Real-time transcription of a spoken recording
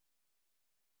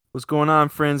What's going on,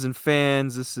 friends and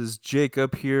fans? This is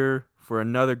Jacob here for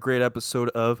another great episode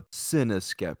of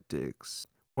Cineskeptics.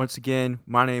 Once again,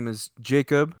 my name is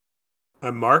Jacob.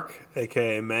 I'm Mark,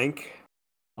 aka Mank.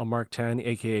 I'm Mark 10,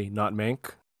 aka Not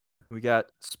Mank. We got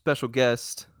special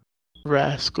guest.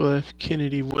 Rascal F.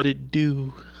 Kennedy, what it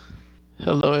do?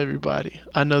 Hello, everybody.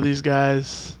 I know these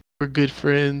guys. We're good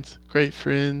friends, great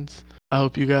friends. I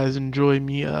hope you guys enjoy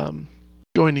me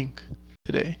joining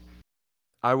today.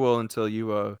 I will until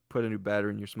you put a new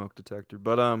battery in your smoke detector.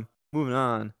 But moving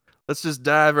on. Let's just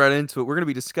dive right into it. We're going to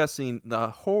be discussing the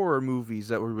horror movies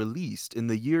that were released in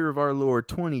the year of our Lord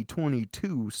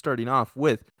 2022, starting off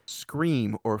with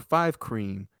Scream or Five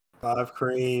Cream. Five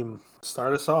Cream.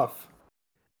 Start us off.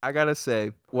 I gotta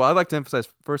say, well, I'd like to emphasize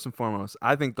first and foremost,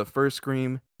 I think the first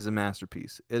Scream is a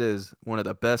masterpiece. It is one of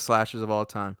the best slashers of all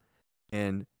time.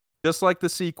 And just like the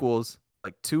sequels,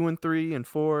 like 2 and 3 and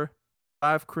 4,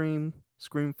 5 Cream,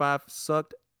 Scream 5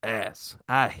 sucked ass.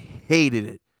 I hated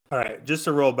it. All right, just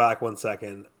to roll back 1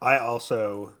 second, I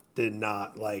also did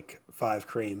not like Five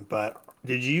Cream, but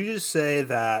did you just say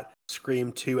that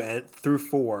Scream 2 and through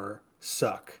 4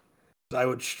 suck? I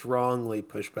would strongly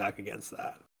push back against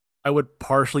that. I would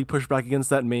partially push back against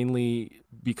that, mainly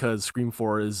because Scream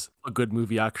 4 is a good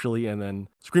movie, actually, and then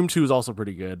Scream 2 is also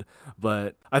pretty good.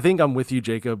 But I think I'm with you,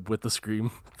 Jacob, with the Scream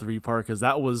 3 part, because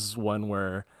that was one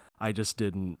where I just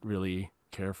didn't really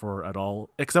care for at all,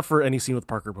 except for any scene with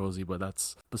Parker Posey, but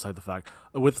that's beside the fact.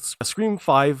 With Scream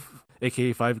 5,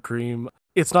 aka 5 Cream,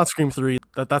 it's not Scream 3.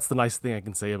 That's the nice thing I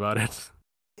can say about it.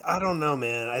 I don't know,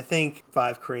 man. I think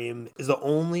Five Cream is the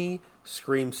only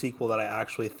Scream sequel that I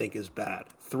actually think is bad.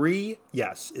 3,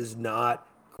 yes, is not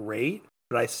great,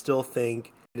 but I still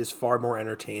think it is far more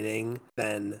entertaining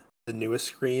than the newest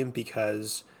Scream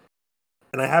because,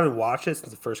 and I haven't watched it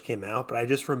since it first came out, but I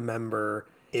just remember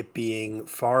it being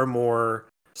far more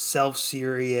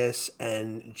self-serious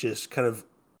and just kind of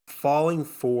falling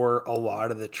for a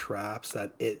lot of the traps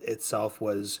that it itself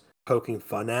was poking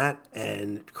fun at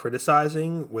and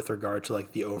criticizing with regard to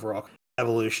like the overall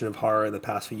evolution of horror in the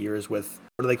past few years with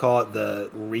what do they call it,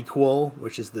 the requel,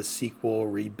 which is the sequel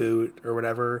reboot or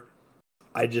whatever.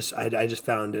 I just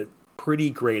found it pretty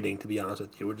grating, to be honest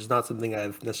with you, which is not something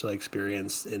I've necessarily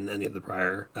experienced in any of the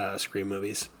prior Scream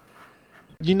movies.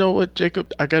 You know what,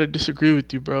 Jacob? I gotta disagree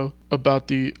with you, bro, about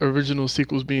the original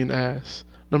sequels being ass.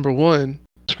 Number one,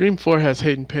 Scream 4 has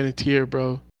Hayden Panettiere,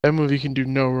 bro. That movie can do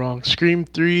no wrong. Scream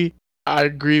 3, I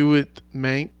agree with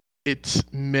Mank. It's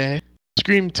meh.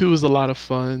 Scream 2 is a lot of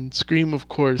fun. Scream, of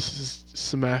course,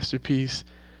 is a masterpiece.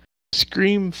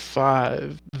 Scream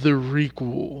 5, the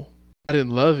requel. I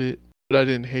didn't love it, but I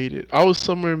didn't hate it. I was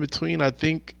somewhere in between. I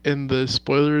think in the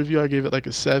spoiler review, I gave it like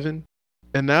a 7.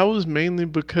 And that was mainly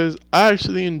because I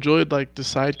actually enjoyed like the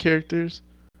side characters.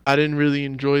 I didn't really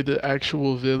enjoy the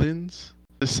actual villains.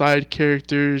 The side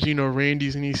characters,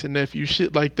 Randy's niece and nephew,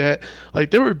 shit like that.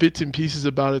 Like there were bits and pieces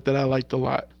about it that I liked a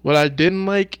lot. What I didn't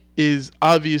like is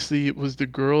obviously it was the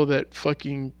girl that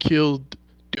fucking killed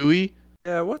Dewey.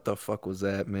 Yeah, what the fuck was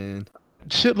that, man?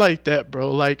 Shit like that,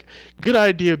 bro. Like good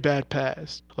idea, bad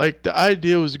pass. Like the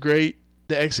idea was great.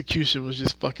 The execution was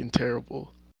just fucking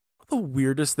terrible. The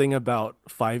weirdest thing about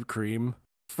 5 Cream,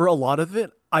 for a lot of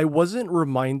it, I wasn't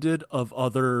reminded of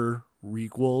other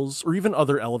requels or even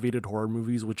other elevated horror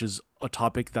movies, which is a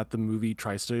topic that the movie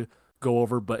tries to go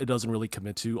over, but it doesn't really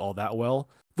commit to all that well.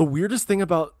 The weirdest thing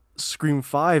about Scream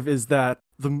 5 is that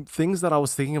the things that I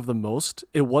was thinking of the most,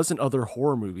 it wasn't other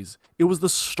horror movies. It was the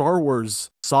Star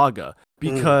Wars saga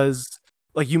because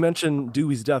like you mentioned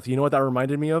Dewey's death, you know what that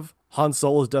reminded me of? Han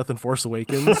Solo's death in Force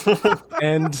Awakens.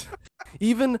 And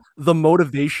even the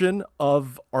motivation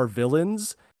of our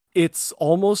villains, it's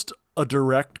almost a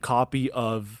direct copy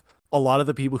of a lot of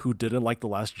the people who didn't like The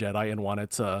Last Jedi and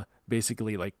wanted to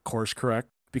basically like course correct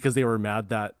because they were mad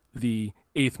that the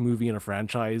eighth movie in a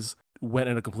franchise went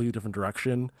in a completely different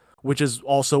direction, which is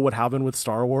also what happened with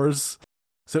Star Wars.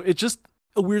 So it's just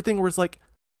a weird thing where it's like,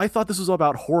 I thought this was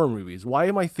about horror movies. Why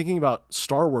am I thinking about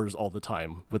Star Wars all the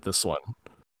time with this one?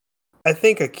 I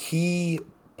think a key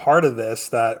part of this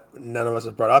that none of us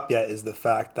have brought up yet is the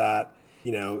fact that,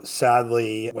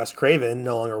 sadly, Wes Craven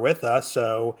no longer with us,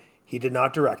 so he did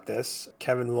not direct this.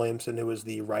 Kevin Williamson, who was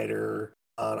the writer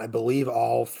on, I believe,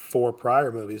 all 4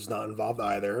 prior movies, is not involved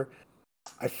either.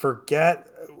 I forget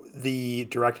the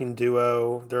directing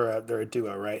duo. They're a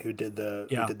duo, right? Who did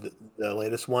Yeah. the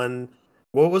latest one?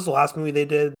 What was the last movie they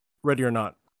did? Ready or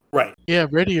Not. Right. Yeah,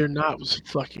 Ready or Not was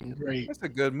fucking great. That's a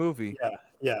good movie.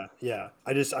 Yeah.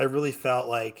 I really felt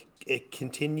like it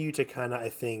continued to kind of, I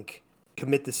think,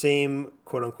 commit the same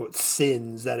quote unquote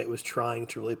sins that it was trying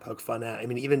to really poke fun at. I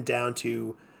mean, even down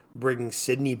to bringing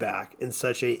Sydney back in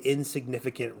such a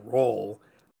insignificant role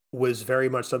was very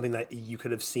much something that you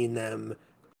could have seen them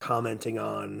commenting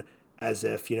on, as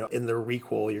if, in the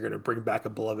requel you're going to bring back a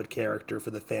beloved character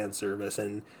for the fan service.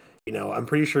 And I'm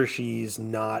pretty sure she's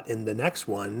not in the next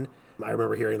one. I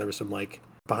remember hearing there was some like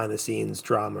behind the scenes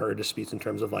drama or disputes in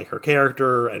terms of like her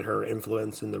character and her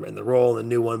influence in the role in the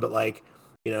new one. But like,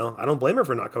 I don't blame her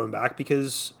for not coming back,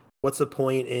 because what's the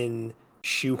point in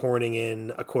shoehorning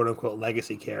in a quote unquote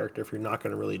legacy character if you're not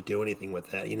going to really do anything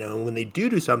with it? And when they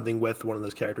do something with one of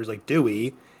those characters like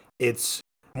Dewey, it's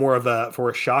more of for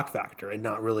a shock factor and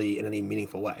not really in any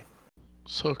meaningful way.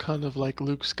 So kind of like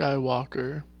Luke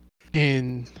Skywalker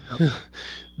in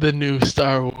the new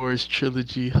Star Wars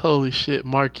trilogy. Holy shit,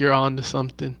 Mark, you're on to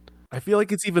something. I feel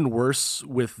like it's even worse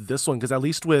with this one, because at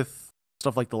least with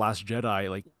stuff like The Last Jedi,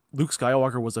 like Luke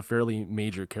Skywalker was a fairly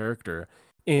major character.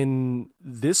 In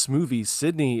this movie,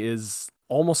 Sydney is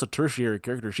almost a tertiary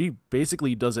character. She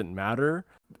basically doesn't matter.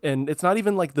 And it's not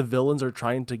even like the villains are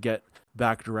trying to get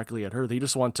back directly at her. They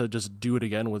just want to just do it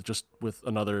again with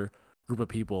another group of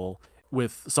people,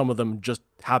 with some of them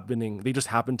they just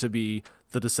happen to be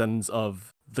the descendants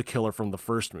of the killer from the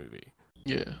first movie.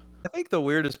 Yeah. I think the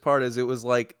weirdest part is it was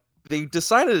like they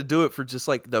decided to do it for just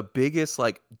like the biggest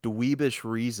like dweebish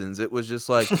reasons. It was just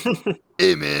like,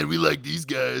 hey man, we like these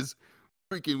guys.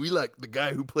 Freaking, we like the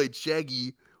guy who played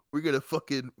Shaggy. We're gonna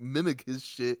fucking mimic his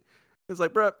shit. It's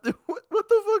like, bro, what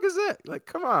the fuck is that? Like,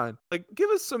 come on, like, give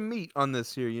us some meat on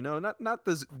this here, not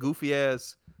this goofy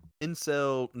ass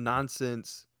incel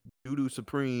nonsense, doo-doo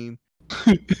supreme.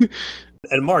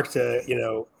 And Mark,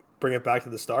 to bring it back to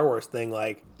the Star Wars thing,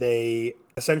 like they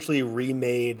essentially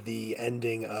remade the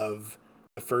ending of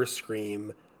the first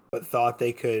Scream, but thought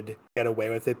they could get away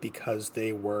with it because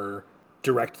they were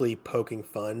directly poking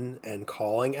fun and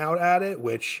calling out at it,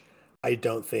 which I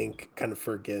don't think kind of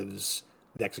forgives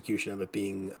the execution of it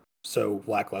being so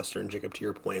lackluster. And Jacob, to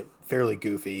your point, fairly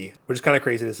goofy, which is kind of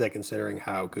crazy to say considering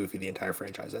how goofy the entire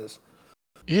franchise is.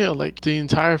 Yeah, like the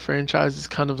entire franchise is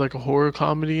kind of like a horror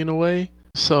comedy in a way.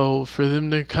 So for them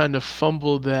to kind of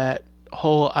fumble that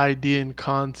whole idea and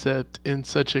concept in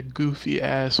such a goofy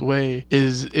ass way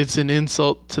it's an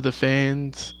insult to the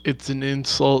fans. It's an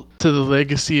insult to the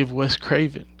legacy of Wes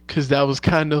Craven, because that was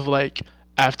kind of like,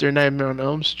 after Nightmare on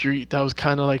Elm Street, that was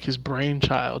kind of like his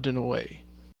brainchild in a way.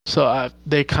 So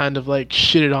they kind of like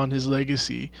shitted on his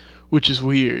legacy, which is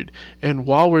weird. And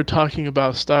while we're talking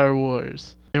about Star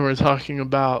Wars and we're talking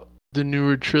about the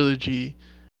newer trilogy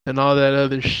and all that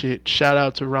other shit, shout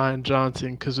out to Rian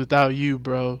Johnson, because without you,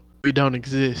 bro, we don't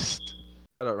exist.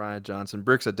 Shout out Rian Johnson.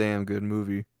 Brick's a damn good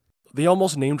movie. They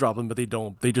almost name drop him, but they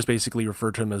don't. They just basically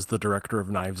refer to him as the director of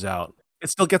Knives Out. It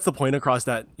still gets the point across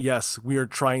that, yes, we are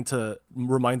trying to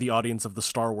remind the audience of the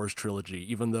Star Wars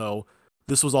trilogy, even though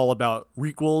this was all about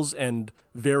requels and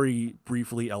very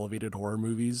briefly elevated horror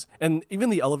movies. And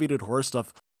even the elevated horror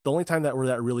stuff, the only time that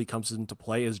really comes into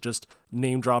play is just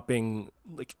name dropping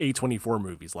like A24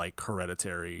 movies like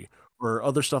Hereditary or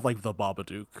other stuff like The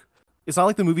Babadook. It's not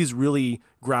like the movie's really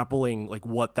grappling like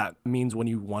what that means when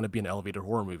you want to be an elevated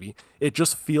horror movie. It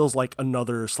just feels like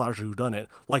another slasher whodunit,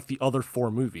 like the other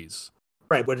 4 movies.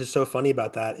 Right. What is so funny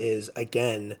about that is,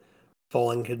 again,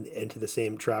 falling into the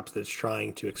same traps that it's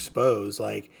trying to expose.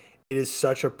 Like, it is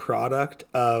such a product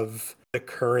of the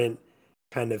current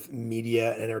kind of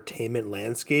media and entertainment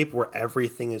landscape where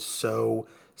everything is so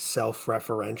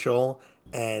self-referential.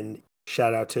 And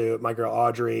shout out to my girl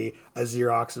Audrey, a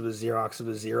Xerox of a Xerox of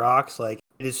a Xerox. Like,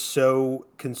 it is so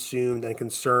consumed and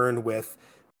concerned with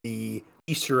the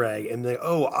Easter egg and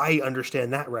I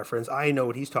understand that reference. I know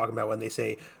what he's talking about when they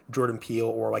say Jordan Peele,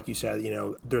 or like you said,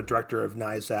 the director of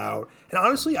Knives Out. And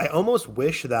honestly, I almost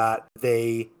wish that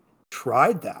they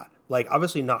tried that. Like,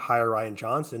 obviously not hire Rian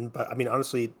Johnson, but I mean,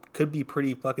 honestly, it could be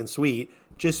pretty fucking sweet.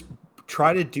 Just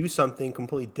try to do something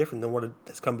completely different than what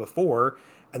has come before,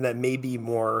 and that may be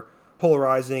more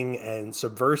polarizing and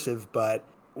subversive. But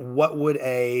what would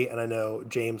and I know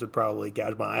James would probably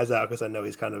gouge my eyes out because I know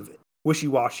he's kind of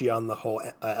wishy-washy on the whole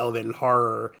elevated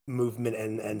horror movement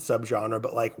and subgenre,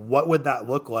 but like, what would that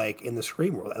look like in the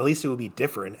Scream world? At least it would be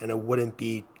different, and it wouldn't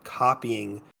be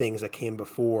copying things that came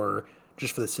before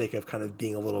just for the sake of kind of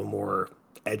being a little more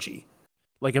edgy.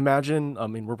 Like, imagine, I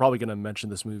mean, we're probably going to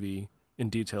mention this movie in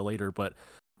detail later, but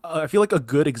I feel like a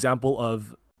good example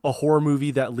of a horror movie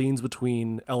that leans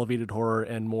between elevated horror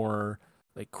and more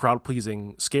like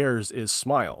crowd-pleasing scares is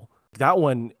Smile. That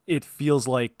one, it feels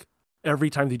like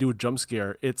every time they do a jump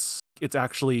scare, it's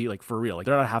actually like for real. Like,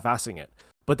 they're not half-assing it.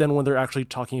 But then when they're actually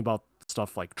talking about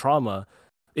stuff like trauma,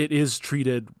 it is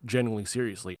treated genuinely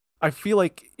seriously. I feel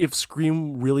like if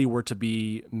Scream really were to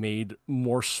be made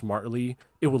more smartly,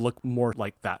 it would look more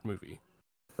like that movie.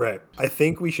 Right. I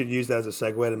think we should use that as a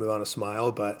segue to move on to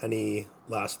Smile, but any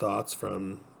last thoughts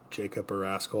from Jacob or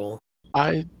Rascal?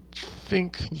 I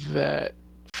think that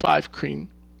Five Cream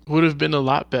would have been a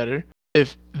lot better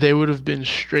if they would have been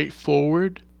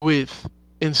straightforward with,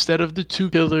 instead of the two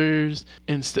killers,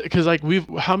 instead, because like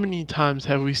how many times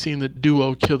have we seen the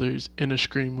duo killers in a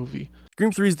Scream movie?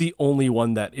 Scream 3 is the only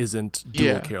one that isn't dual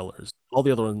Yeah. killers. All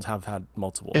the other ones have had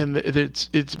multiple. And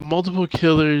it's multiple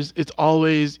killers. It's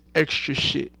always extra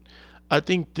shit. I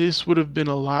think this would have been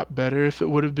a lot better if it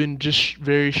would have been just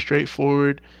very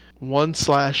straightforward, one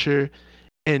slasher,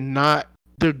 and not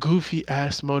the goofy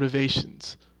ass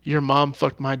motivations. Your mom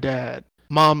fucked my dad.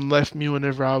 Mom left me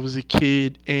whenever I was a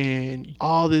kid, and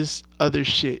all this other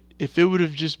shit. If it would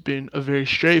have just been a very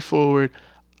straightforward,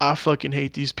 I fucking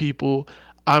hate these people.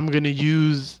 I'm gonna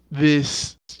use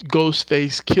this ghost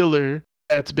face killer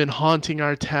that's been haunting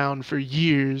our town for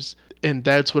years, and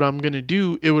that's what I'm gonna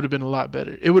do, it would have been a lot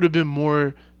better. It would have been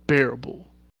more bearable.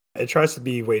 It tries to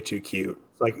be way too cute.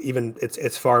 Like even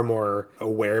it's far more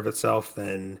aware of itself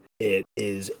than it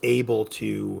is able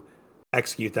to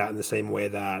execute that in the same way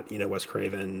that, Wes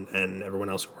Craven and everyone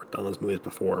else who worked on those movies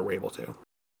before were able to.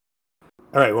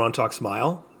 All right, we want to talk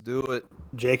Smile? Do it.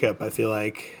 Jacob, I feel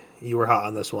like you were hot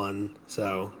on this one,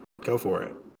 so go for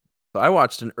it. So I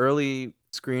watched an early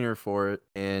screener for it,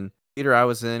 and the theater I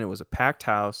was in, it was a packed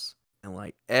house, and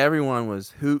like everyone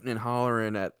was hooting and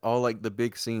hollering at all like the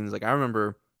big scenes. Like I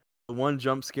remember the one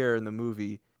jump scare in the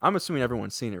movie. I'm assuming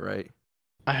everyone's seen it, right?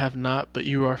 I have not, but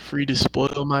you are free to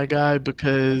spoil my guy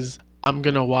because I'm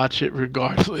gonna watch it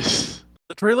regardless.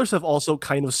 The trailers have also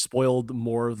kind of spoiled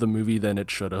more of the movie than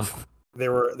it should have.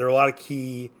 There were a lot of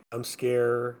key jump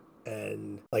scare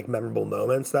and like memorable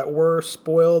moments that were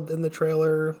spoiled in the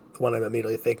trailer. The one I'm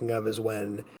immediately thinking of is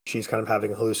when she's kind of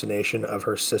having a hallucination of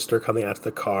her sister coming out to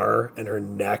the car and her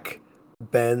neck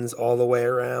bends all the way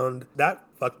around. That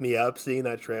fucked me up seeing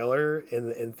that trailer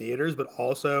in theaters, but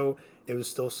also it was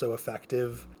still so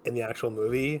effective in the actual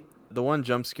movie. The one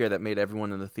jump scare that made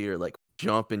everyone in the theater like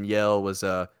jump and yell was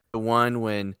the one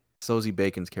when Sosie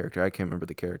Bacon's character, I can't remember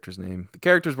the character's name. The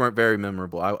characters weren't very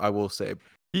memorable, I will say.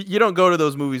 You don't go to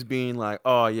those movies being like,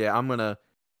 oh yeah,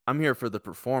 I'm here for the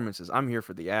performances. I'm here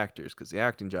for the actors, because the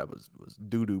acting job was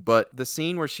doo-doo. But the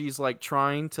scene where she's like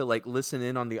trying to like listen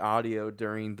in on the audio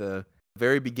during the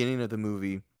very beginning of the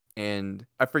movie, and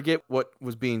I forget what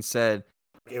was being said.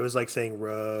 It was like saying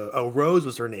Rose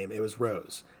was her name. It was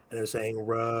Rose. And it was saying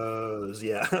Rose,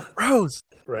 yeah. Rose!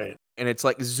 Right. And it's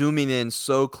like zooming in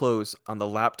so close on the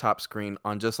laptop screen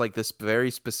on just like this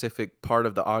very specific part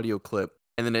of the audio clip.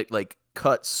 And then it like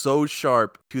cuts so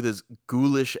sharp to this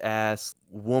ghoulish ass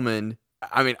woman.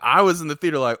 I mean, I was in the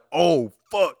theater like, oh,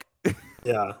 fuck.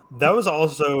 Yeah. That was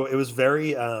also, it was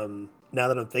very, now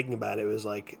that I'm thinking about it, it was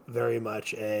like very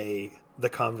much the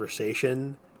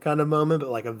conversation kind of moment, but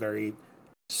like a very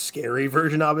scary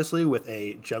version, obviously, with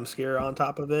a jump scare on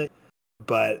top of it.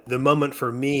 But the moment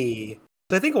for me,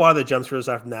 I think a lot of the jump scares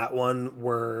after that one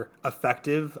were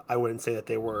effective. I wouldn't say that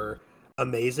they were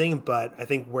amazing, but I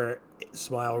think where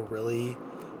Smile really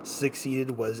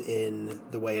succeeded was in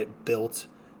the way it built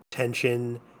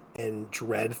tension and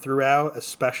dread throughout,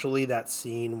 especially that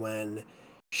scene when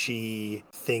she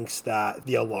thinks that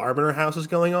the alarm in her house is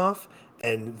going off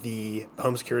and the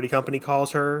home security company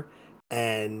calls her,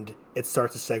 and it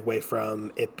starts to segue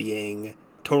from it being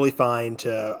totally fine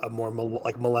to a more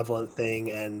malevolent thing,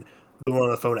 and the one on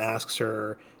the phone asks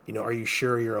her, are you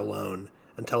sure you're alone?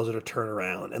 And tells her to turn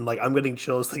around. And like I'm getting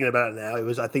chills thinking about it now.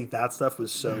 I think that stuff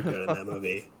was so good in that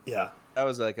movie. Yeah. That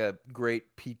was like a great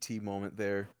PT moment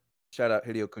there. Shout out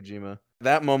Hideo Kojima.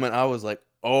 That moment I was like,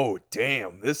 oh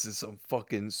damn, this is some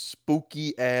fucking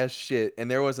spooky ass shit. And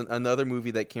there was another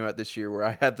movie that came out this year where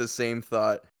I had the same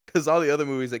thought. Because all the other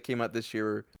movies that came out this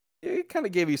year, it kind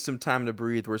of gave you some time to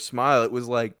breathe. Where Smile, it was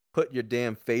like, put your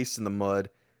damn face in the mud.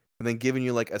 And then giving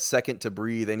you like a second to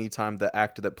breathe anytime the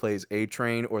actor that plays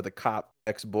A-Train or the cop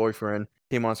ex-boyfriend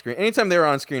came on screen. Anytime they were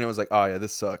on screen, it was like, oh yeah,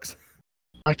 this sucks.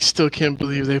 I still can't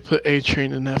believe they put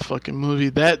A-Train in that fucking movie.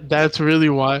 That's really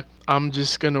why I'm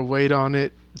just gonna wait on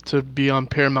it to be on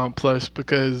Paramount Plus,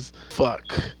 because fuck.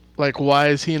 Like, why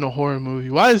is he in a horror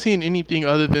movie? Why is he in anything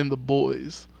other than The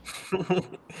Boys?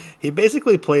 He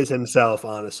basically plays himself,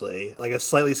 honestly. Like a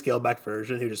slightly scaled back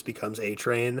version who just becomes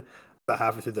A-Train about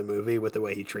halfway through the movie with the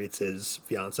way he treats his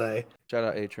fiance. Shout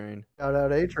out A-Train. Shout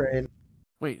out A-Train.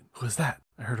 Wait, who is that?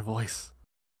 I heard a voice.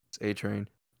 It's A-Train.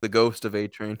 The ghost of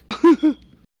A-Train.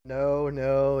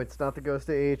 No, it's not the ghost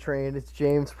of A-Train. It's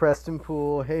James Preston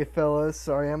Poole. Hey, fellas.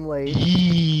 Sorry I'm late.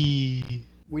 Yee.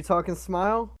 We talking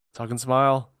Smile? Talking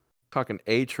Smile. Talking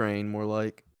A Train, more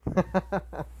like.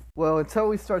 Well, until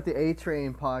we start the A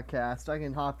Train podcast, I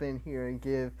can hop in here and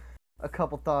give a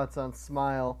couple thoughts on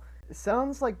Smile. It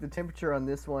sounds like the temperature on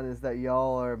this one is that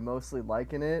y'all are mostly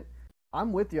liking it.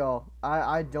 I'm with y'all.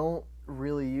 I don't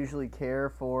really usually care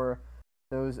for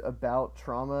those about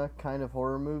trauma kind of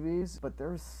horror movies, but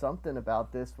there's something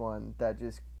about this one that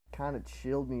just kind of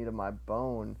chilled me to my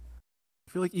bone.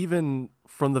 I feel like even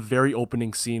from the very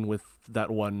opening scene with that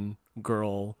one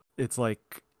girl, it's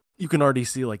like you can already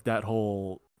see like that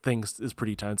whole thing is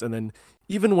pretty tense. And then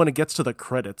even when it gets to the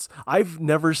credits, I've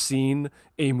never seen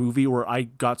a movie where I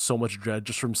got so much dread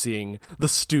just from seeing the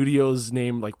studio's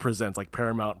name like presents, like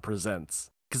Paramount Presents.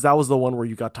 Because that was the one where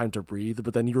you got time to breathe,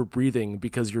 but then you're breathing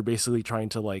because you're basically trying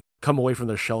to like come away from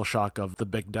the shell shock of the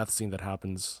big death scene that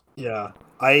happens. Yeah,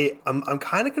 I'm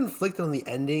kind of conflicted on the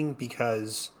ending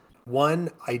because one,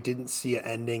 I didn't see it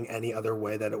ending any other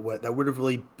way that would have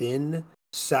really been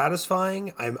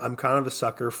satisfying. I'm kind of a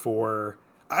sucker for,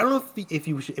 I don't know if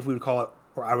we would call it,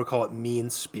 or I would call it, mean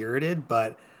spirited,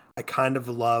 but I kind of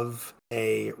love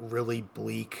a really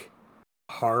bleak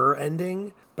horror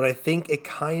ending. But I think it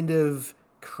kind of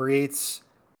creates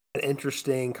an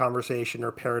interesting conversation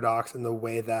or paradox in the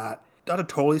way that, not to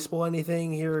totally spoil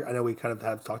anything here, I know we kind of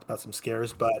have talked about some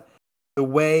scares, but the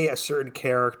way a certain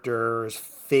character's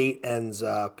fate ends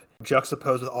up,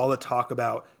 juxtaposed with all the talk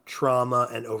about trauma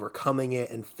and overcoming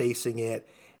it and facing it,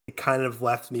 it kind of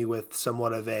left me with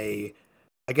somewhat of a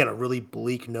really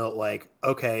bleak note, like,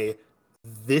 okay,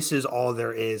 this is all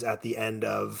there is at the end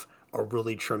of a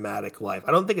really traumatic life.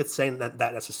 I don't think it's saying that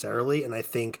necessarily, and I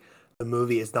think the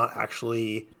movie is not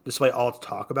actually, despite all its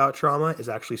talk about trauma, is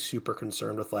actually super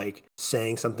concerned with like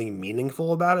saying something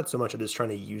meaningful about it, so much it is trying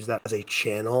to use that as a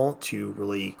channel to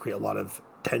really create a lot of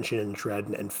tension and dread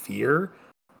and fear.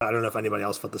 I don't know if anybody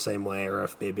else felt the same way, or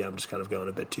if maybe I'm just kind of going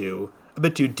a bit too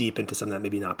deep into something that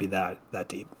maybe not be that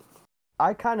deep.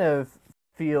 I kind of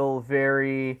feel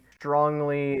very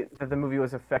strongly that the movie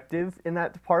was effective in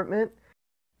that department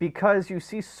because you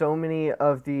see so many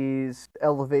of these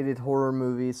elevated horror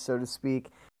movies, so to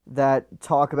speak, that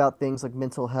talk about things like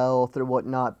mental health or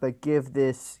whatnot, but give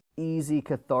this easy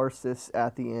catharsis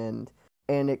at the end.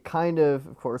 And it kind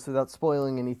of course, without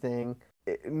spoiling anything,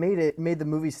 it made the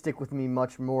movie stick with me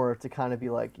much more to kind of be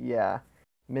like, yeah,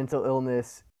 mental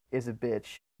illness is a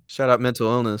bitch. Shout out mental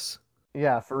illness.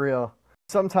 Yeah, for real.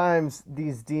 Sometimes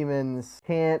these demons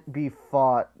can't be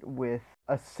fought with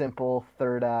a simple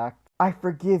third act. I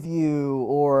forgive you,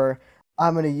 or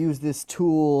I'm going to use this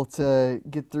tool to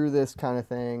get through this kind of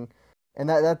thing. And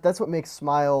that's what makes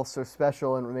Smile so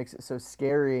special and what makes it so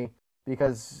scary,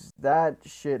 because that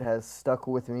shit has stuck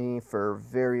with me for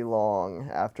very long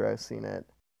after I've seen it.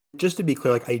 Just to be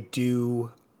clear, like, I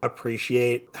do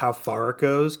appreciate how far it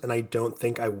goes, and I don't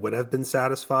think I would have been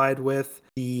satisfied with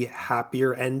the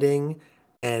happier ending.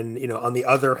 And, on the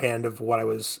other hand of what I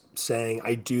was saying,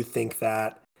 I do think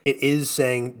that it is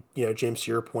saying, James,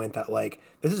 to your point, that like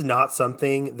this is not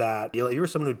something that, you're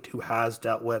someone who has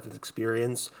dealt with and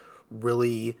experienced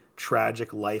really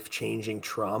tragic, life-changing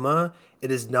trauma.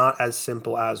 It is not as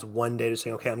simple as one day just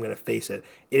saying, okay, I'm going to face it.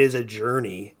 It is a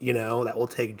journey, that will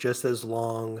take just as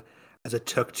long as it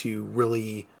took to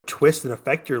really twist and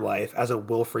affect your life as it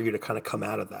will for you to kind of come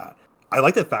out of that. I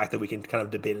like the fact that we can kind of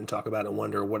debate and talk about it and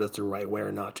wonder what is the right way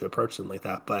or not to approach something like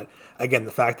that. But again,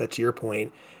 the fact that, to your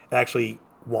point, it actually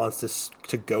wants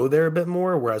to go there a bit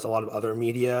more, whereas a lot of other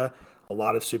media, a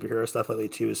lot of superhero stuff lately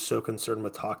too, is so concerned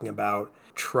with talking about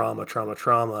trauma,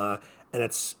 and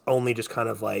it's only just kind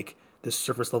of like this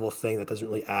surface level thing that doesn't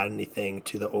really add anything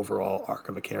to the overall arc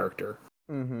of a character.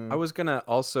 Mm-hmm. I was gonna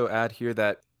also add here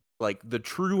that like the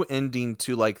true ending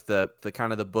to like the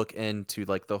kind of the book end to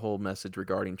like the whole message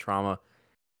regarding trauma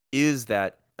is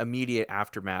that immediate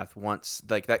aftermath once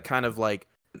like that kind of like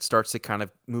it starts to kind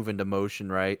of move into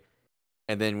motion, right?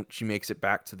 And then she makes it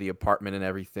back to the apartment and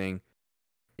everything,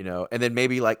 and then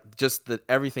maybe like just the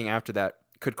everything after that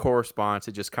could correspond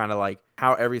to just kind of like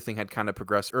how everything had kind of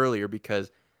progressed earlier,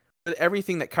 because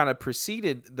everything that kind of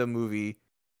preceded the movie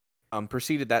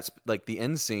preceded that's like the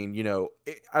end scene,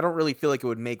 I don't really feel like it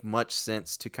would make much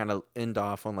sense to kind of end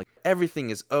off on like everything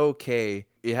is okay.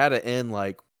 It had to end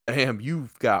like, damn,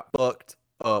 you've got fucked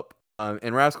up.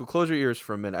 And Rascal, close your ears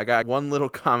for a minute. I got one little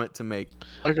comment to make.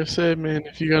 Like I said, man,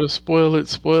 if you gotta spoil it,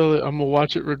 spoil it. I'm gonna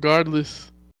watch it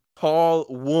regardless. Tall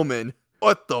woman.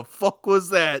 What the fuck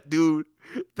was that, dude?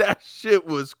 That shit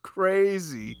was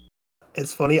crazy.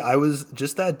 It's funny,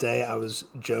 just that day, I was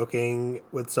joking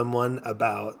with someone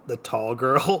about the Tall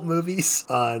Girl movies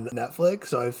on Netflix,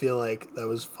 so I feel like that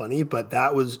was funny, but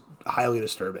that was highly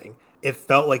disturbing. it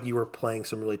felt like you were playing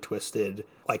some really twisted,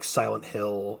 like Silent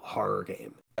Hill horror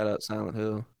game. Shout out Silent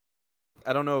Hill.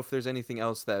 I don't know if there's anything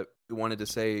else that we wanted to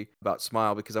say about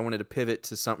Smile, because I wanted to pivot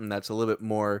to something that's a little bit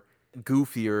more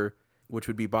goofier, which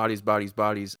would be Bodies, Bodies,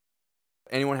 Bodies.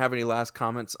 Anyone have any last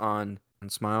comments on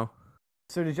Smile?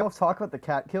 So did y'all talk about the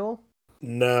cat kill?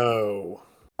 No.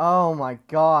 Oh my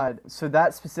god. So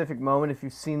that specific moment, if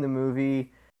you've seen the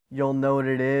movie, you'll know what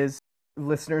it is.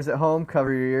 Listeners at home,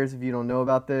 cover your ears if you don't know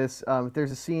about this.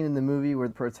 There's a scene in the movie where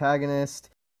the protagonist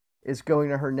is going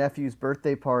to her nephew's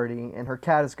birthday party and her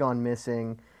cat has gone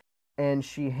missing, and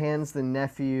she hands the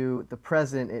nephew the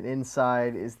present, and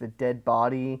inside is the dead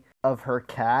body of her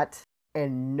cat,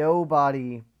 and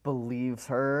nobody believes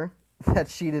her that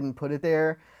she didn't put it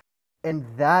there. And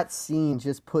that scene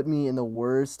just put me in the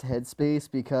worst headspace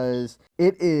because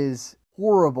it is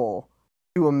horrible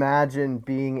to imagine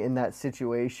being in that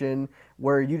situation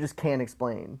where you just can't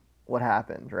explain what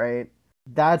happened, right?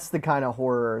 That's the kind of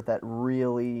horror that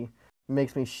really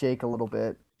makes me shake a little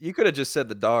bit. You could have just said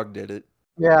the dog did it.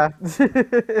 Yeah.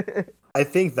 I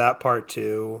think that part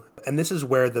too, and this is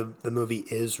where the movie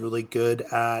is really good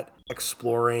at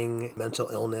exploring mental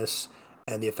illness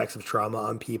and the effects of trauma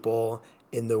on people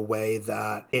in the way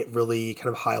that it really kind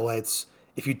of highlights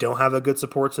if you don't have a good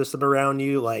support system around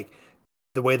you, like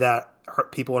the way that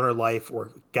people in her life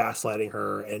were gaslighting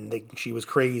her and she was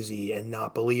crazy and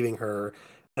not believing her.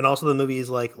 And also the movie is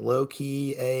like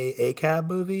low-key a cab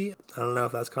movie. I don't know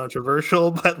if that's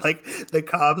controversial, but like the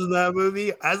cops in that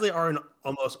movie, as they are in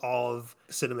almost all of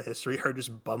cinema history, are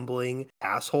just bumbling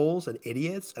assholes and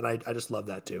idiots. And I just love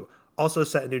that too. Also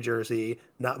set in New Jersey.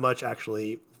 Not much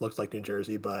actually looks like New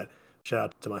Jersey, but shout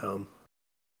out to my home.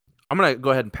 I'm gonna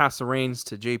go ahead and pass the reins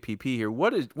to JPP here.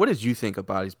 What did you think of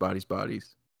Bodies, Bodies,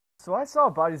 Bodies? So I saw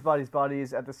Bodies, Bodies,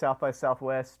 Bodies at the South by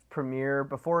Southwest premiere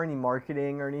before any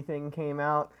marketing or anything came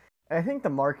out. And I think the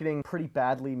marketing pretty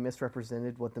badly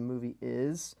misrepresented what the movie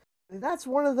is. That's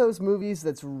one of those movies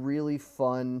that's really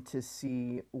fun to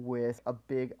see with a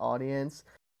big audience.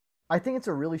 I think it's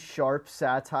a really sharp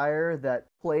satire that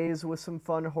plays with some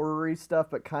fun horror-y stuff,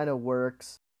 but kind of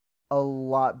works a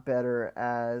lot better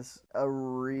as a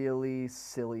really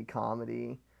silly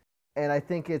comedy. And I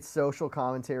think its social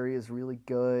commentary is really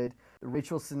good.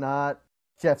 Rachel Sennott,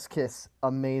 Chef's Kiss,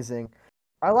 amazing.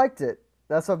 I liked it.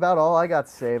 That's about all I got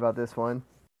to say about this one.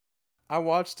 I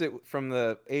watched it from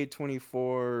the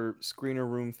A24 screener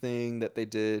room thing that they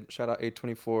did. Shout out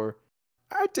A24.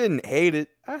 I didn't hate it.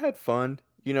 I had fun.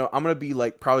 You know, I'm going to be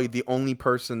like probably the only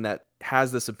person that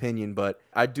has this opinion, but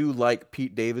I do like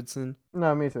Pete Davidson.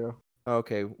 No, me too.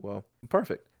 Okay, well,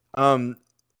 perfect.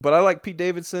 But I like Pete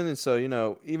Davidson, and so, you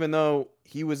know, even though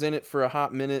he was in it for a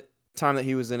hot minute, time that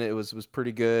he was in it, was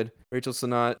pretty good. Rachel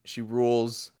Sennott, she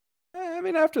rules. I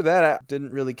mean, after that, I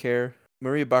didn't really care.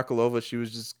 Maria Bakalova, she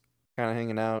was just kind of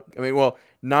hanging out. I mean, well,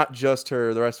 not just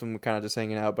her. The rest of them were kind of just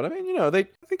hanging out. But I mean, you know, I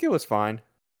think it was fine.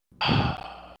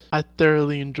 I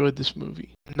thoroughly enjoyed this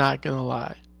movie. Not gonna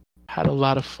lie. Had a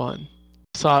lot of fun.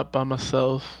 Saw it by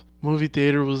myself. Movie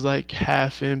theater was like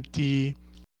half empty.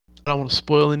 I don't want to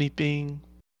spoil anything.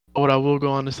 What I will go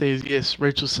on to say is yes,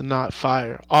 Rachel Sennott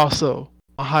fire. Also,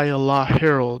 Mahayala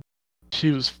Harold,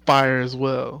 she was fire as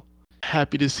well.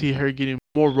 Happy to see her getting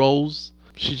more roles.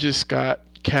 She just got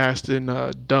cast in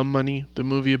Dumb Money, the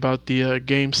movie about the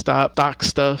GameStop stock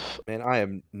stuff. Man, I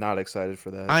am not excited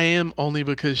for that. I am only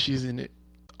because she's in it.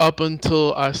 Up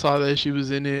until I saw that she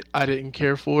was in it, I didn't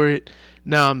care for it.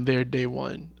 Now I'm there day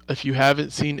one. If you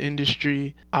haven't seen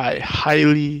Industry, I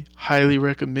highly, highly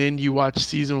recommend you watch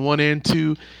season 1 and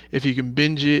 2. If you can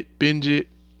binge it.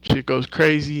 Shit goes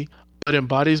crazy. But in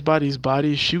Bodies, Bodies,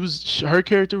 Bodies, her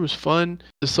character was fun.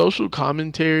 The social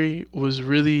commentary was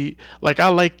really, like, I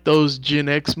like those Gen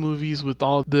X movies with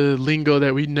all the lingo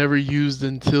that we never used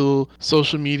until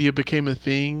social media became a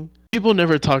thing. People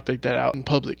never talked like that out in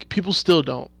public. People still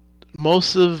don't.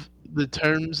 Most of the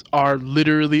terms are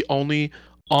literally only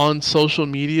on social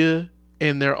media,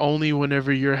 and they're only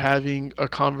whenever you're having a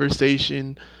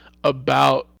conversation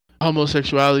about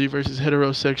homosexuality versus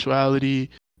heterosexuality.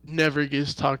 Never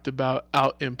gets talked about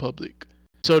out in public.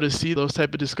 So to see those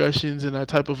type of discussions and that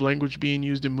type of language being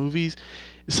used in movies,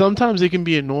 sometimes it can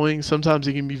be annoying, sometimes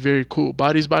it can be very cool.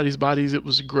 Bodies, Bodies, Bodies, it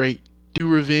was great. Do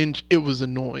Revenge, it was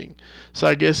annoying. So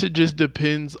I guess it just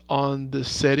depends on the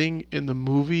setting in the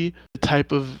movie, the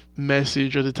type of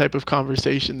message or the type of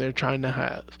conversation they're trying to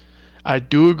have. I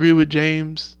do agree with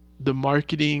James. The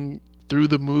marketing threw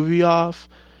the movie off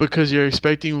because you're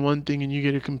expecting one thing and you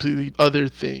get a completely other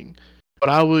thing. What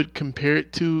I would compare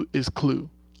it to is Clue,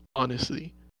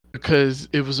 honestly, because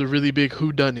it was a really big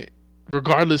whodunit.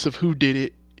 Regardless of who did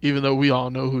it, Even though we all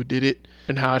know who did it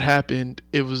and how it happened,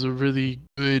 it was a really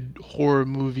good horror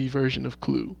movie version of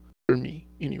Clue for me,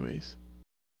 anyways.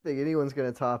 I think anyone's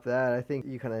gonna top that. I think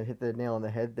you kind of hit the nail on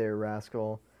the head there,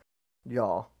 Rascal.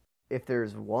 Y'all, if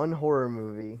there's one horror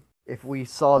movie, if we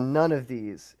saw none of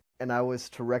these, and I was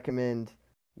to recommend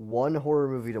one horror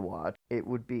movie to watch, it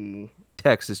would be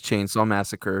Texas Chainsaw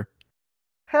Massacre.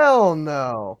 hell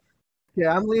no.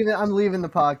 Yeah, I'm leaving. I'm leaving the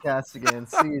podcast again.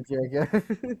 See you,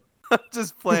 Jacob.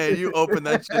 Just playing. You opened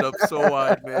that shit up so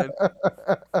wide, man.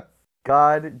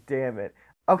 God damn it.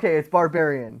 Okay, it's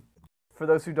Barbarian. For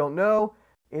those who don't know,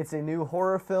 it's a new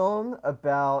horror film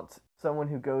about someone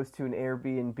who goes to an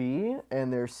Airbnb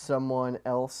and there's someone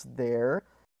else there.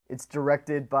 It's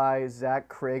directed by Zach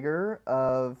Krager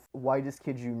of Whitest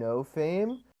Kid You Know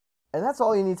fame. And that's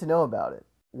all you need to know about it.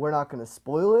 We're not going to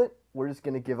spoil it. We're just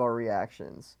going to give our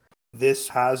reactions. This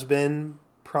has been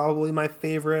probably my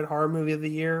favorite horror movie of the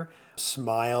year.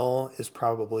 Smile is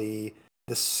probably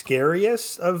the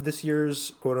scariest of this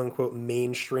year's quote-unquote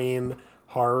mainstream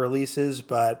horror releases,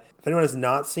 but if anyone has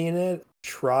not seen it,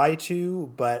 try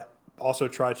to, but also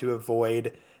try to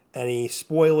avoid any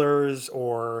spoilers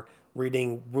or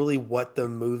reading really what the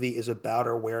movie is about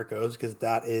or where it goes, because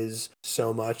that is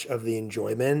so much of the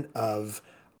enjoyment of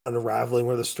unraveling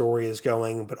where the story is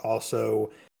going, but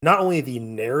also not only the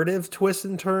narrative twists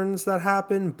and turns that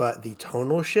happen, but the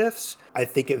tonal shifts. I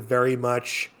think it very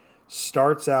much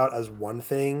starts out as one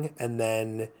thing, and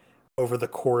then over the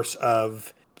course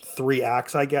of 3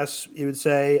 acts, I guess you would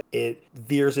say, it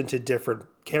veers into different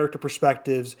character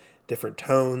perspectives, different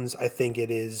tones. I think it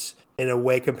is, in a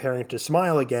way, comparing to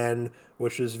Smile again,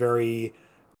 which is very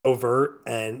overt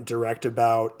and direct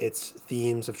about its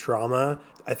themes of trauma.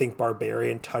 I think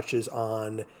Barbarian touches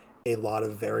on a lot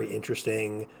of very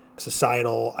interesting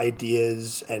societal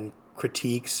ideas and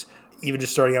critiques, even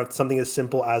just starting out something as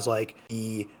simple as like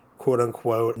the quote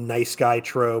unquote nice guy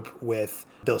trope with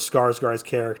Bill Skarsgård's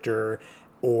character,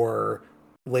 or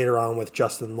later on with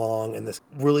Justin Long and this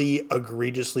really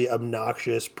egregiously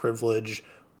obnoxious, privileged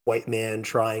white man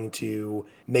trying to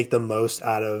make the most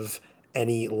out of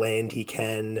any land he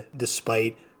can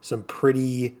despite some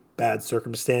pretty bad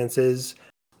circumstances.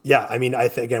 Yeah, I mean,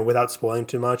 again, without spoiling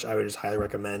too much, I would just highly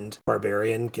recommend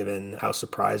Barbarian, given how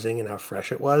surprising and how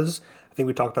fresh it was. I think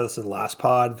we talked about this in the last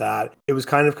pod, that it was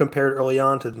kind of compared early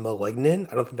on to Malignant.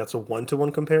 I don't think that's a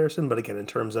one-to-one comparison, but again, in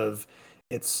terms of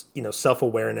its,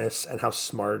 self-awareness and how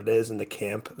smart it is and the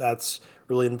camp that's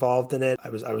really involved in it, I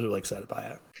was really excited by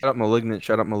it. Shout out Malignant.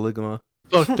 Shout out Maligma.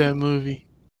 Fuck that movie.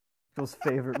 Phil's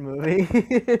favorite movie.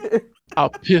 I'll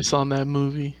piss on that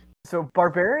movie. So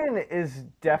Barbarian is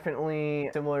definitely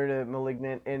similar to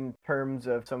Malignant in terms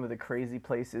of some of the crazy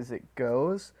places it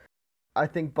goes. I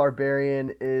think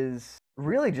Barbarian is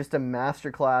really just a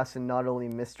masterclass in not only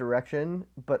misdirection,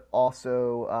 but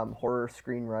also horror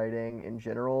screenwriting in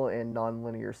general and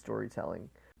nonlinear storytelling.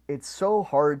 It's so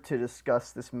hard to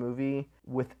discuss this movie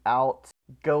without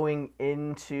going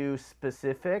into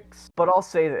specifics, but I'll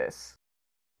say this.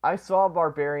 I saw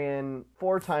Barbarian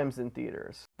 4 times in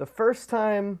theaters. The first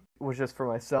time was just for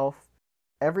myself.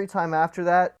 Every time after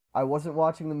that, I wasn't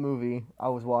watching the movie, I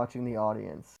was watching the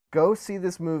audience. Go see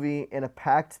this movie in a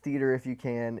packed theater if you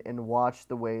can and watch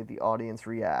the way the audience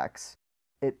reacts.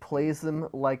 It plays them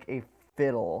like a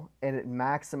fiddle, and it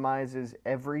maximizes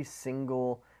every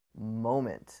single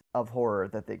moment of horror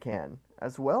that they can,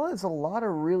 as well as a lot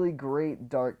of really great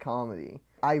dark comedy.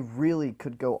 I really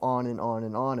could go on and on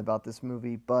and on about this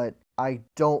movie, but I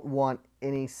don't want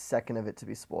any second of it to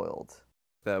be spoiled.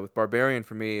 With Barbarian,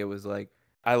 for me, it was like,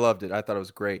 I loved it. I thought it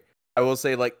was great. I will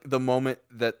say, like, the moment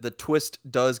that the twist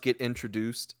does get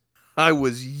introduced, I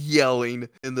was yelling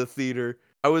in the theater.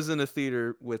 I was in a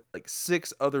theater with like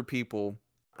 6 other people.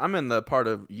 I'm in the part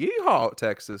of Yeehaw,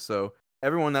 Texas, so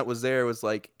everyone that was there was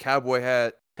like cowboy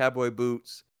hat, cowboy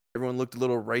boots. Everyone looked a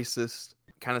little racist,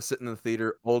 kind of sitting in the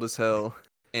theater, old as hell.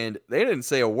 And they didn't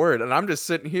say a word. And I'm just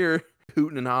sitting here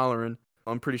hooting and hollering.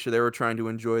 I'm pretty sure they were trying to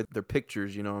enjoy their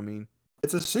pictures, you know what I mean?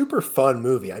 It's a super fun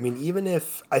movie. I mean, even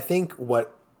if I think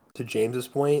to James's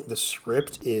point, the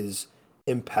script is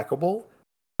impeccable,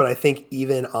 but I think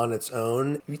even on its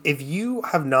own, if you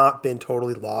have not been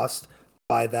totally lost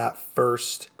by that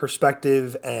first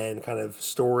perspective and kind of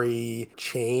story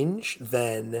change,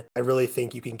 then I really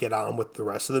think you can get on with the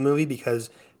rest of the movie, because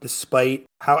despite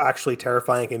how actually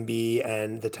terrifying it can be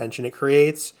and the tension it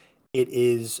creates, it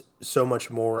is so much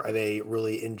more of a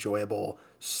really enjoyable,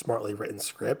 smartly written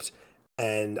script.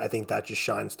 And I think that just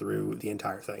shines through the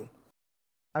entire thing.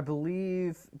 I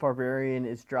believe Barbarian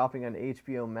is dropping on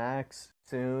HBO Max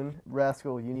soon.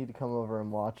 Rascal, you need to come over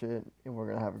and watch it, and we're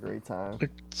gonna have a great time.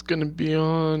 It's gonna be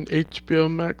on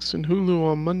HBO Max and Hulu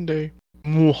on Monday.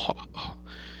 Mwahaha.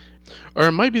 Or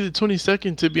it might be the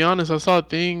 22nd. To be honest, I saw a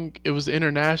thing. It was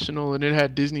international and it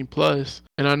had Disney Plus.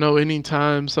 And I know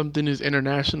anytime something is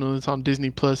international, it's on Disney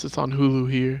Plus. It's on Hulu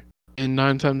here. And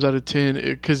 9 times out of 10,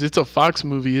 because it's a Fox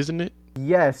movie, isn't it?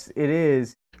 Yes, it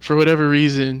is. For whatever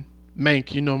reason,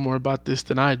 Mank, you know more about this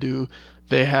than I do.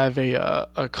 They have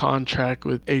a contract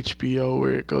with HBO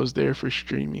where it goes there for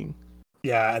streaming.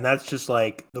 Yeah, and that's just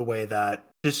like the way that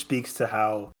just speaks to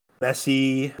how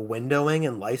messy windowing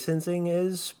and licensing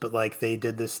is. But like they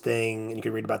did this thing, and you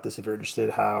can read about this if you're interested,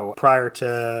 how prior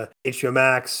to HBO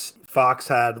Max, Fox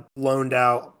had loaned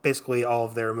out basically all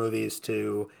of their movies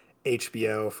to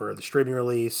HBO for the streaming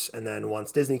release. And then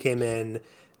once Disney came in,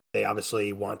 they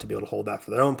obviously want to be able to hold that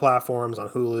for their own platforms on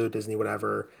Hulu, Disney,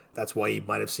 whatever. That's why you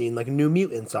might have seen like New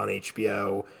Mutants on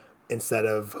HBO instead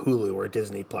of Hulu or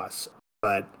Disney Plus.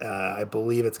 But I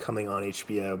believe it's coming on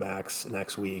HBO Max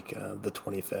next week, the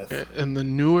 25th. And the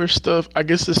newer stuff, I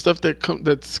guess the stuff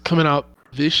that's coming out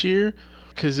this year,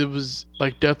 because it was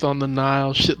like Death on the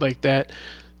Nile, shit like that,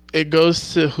 it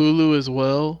goes to Hulu as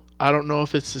well. I don't know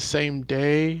if it's the same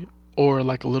day or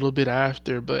like a little bit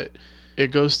after, but it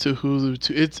goes to Hulu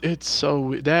too. It's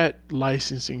so that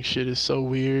licensing shit is so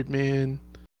weird, man.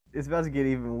 It's about to get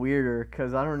even weirder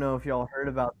because I don't know if y'all heard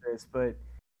about this, but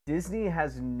Disney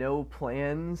has no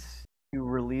plans to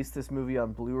release this movie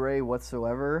on Blu-ray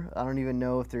whatsoever. I don't even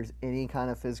know if there's any kind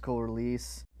of physical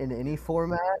release in any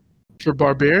format. For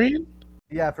Barbarian?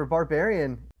 Yeah, for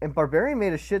Barbarian. And Barbarian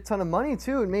made a shit ton of money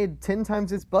too. It made 10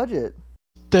 times its budget.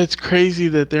 That's crazy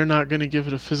that they're not going to give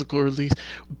it a physical release.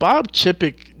 Bob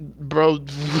Chipek, bro,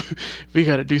 we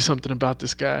got to do something about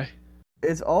this guy.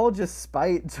 It's all just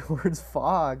spite towards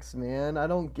Fox, man. I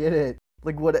don't get it.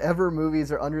 Like, whatever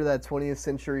movies are under that 20th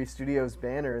Century Studios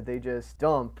banner, they just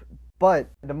dump. But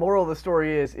the moral of the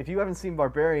story is, if you haven't seen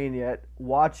Barbarian yet,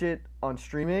 watch it on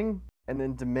streaming and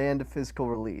then demand a physical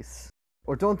release.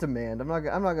 Or don't demand. I'm not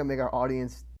gonna make our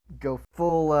audience go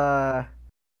full,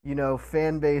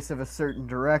 fan base of a certain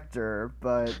director,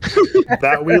 but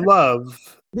That we love.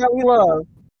 that we love.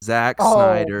 Zack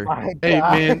Snyder. Oh my Hey,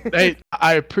 God. man, hey,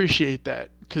 I appreciate that.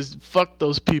 Because fuck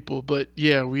those people. But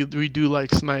yeah, we do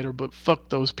like Snyder, but fuck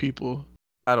those people.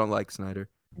 I don't like Snyder.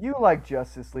 You like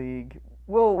Justice League.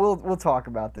 We'll talk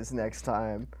about this next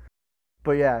time.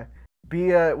 But yeah,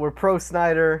 we're pro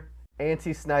Snyder,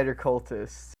 anti Snyder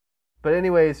cultists. But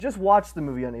anyways, just watch the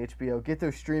movie on HBO, get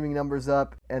those streaming numbers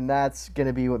up, and that's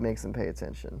gonna be what makes them pay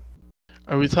attention.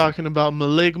 Are we talking about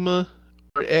Maligma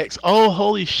or X? Oh,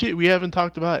 holy shit, we haven't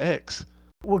talked about X.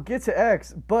 We'll get to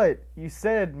X, but you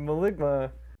said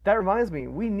Maligma. That reminds me,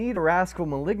 we need a Rascal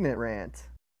Malignant rant.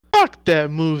 Fuck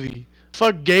that movie.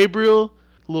 Fuck Gabriel,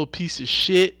 little piece of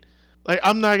shit. Like,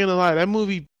 I'm not gonna lie, that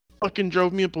movie fucking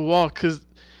drove me up a wall because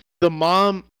the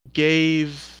mom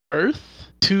gave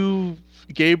Earth to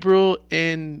Gabriel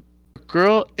and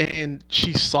girl, and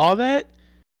she saw that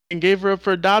and gave her up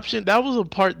for adoption. That was a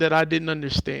part that I didn't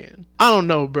understand. I don't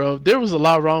know, bro. There was a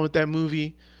lot wrong with that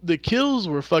movie. The kills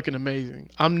were fucking amazing.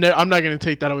 I'm not gonna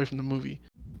take that away from the movie.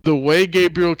 The way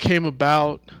Gabriel came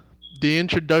about, the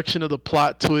introduction of the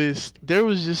plot twist, there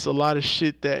was just a lot of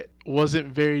shit that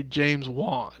wasn't very James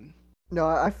Wan. No,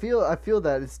 I feel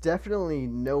that it's definitely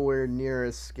nowhere near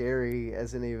as scary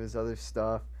as any of his other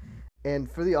stuff.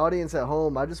 And for the audience at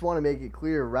home, I just want to make it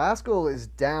clear, Rascal is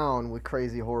down with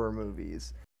crazy horror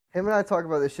movies. Him and I talk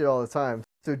about this shit all the time.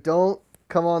 So don't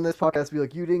come on this podcast and be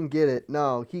like, you didn't get it.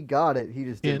 No, he got it. He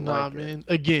just didn't like man.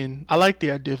 it. Again, I like the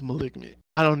idea of Malignant.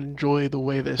 I don't enjoy the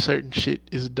way that certain shit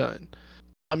is done.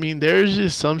 I mean, there's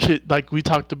just some shit, like we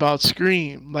talked about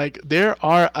Scream. Like, there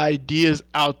are ideas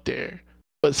out there,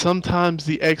 but sometimes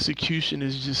the execution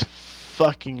is just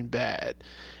fucking bad.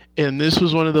 And this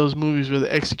was one of those movies where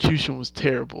the execution was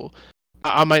terrible.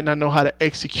 I might not know how to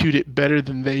execute it better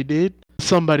than they did.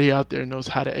 Somebody out there knows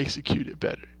how to execute it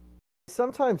better.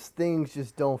 Sometimes things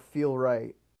just don't feel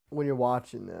right when you're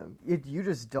watching them. You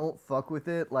just don't fuck with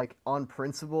it, like, on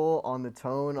principle, on the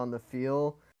tone, on the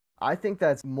feel. I think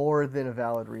that's more than a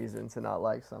valid reason to not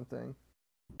like something.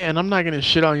 And I'm not gonna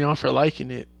shit on y'all for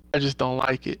liking it. I just don't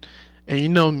like it. And you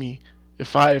know me.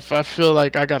 If I feel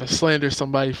like I gotta slander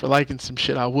somebody for liking some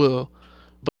shit, I will.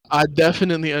 But I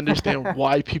definitely understand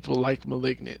why people like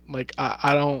Malignant. Like,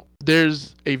 I don't.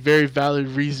 There's a very valid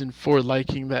reason for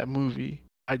liking that movie.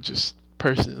 I just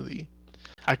personally,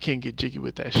 I can't get jiggy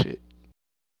with that shit.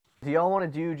 Do y'all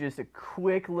want to do just a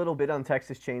quick little bit on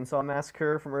Texas Chainsaw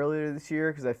Massacre from earlier this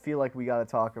year? Because I feel like we got to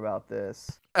talk about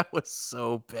this. That was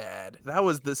so bad. That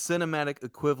was the cinematic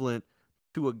equivalent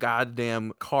to a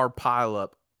goddamn car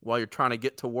pileup while you're trying to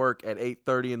get to work at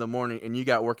 8:30 in the morning and you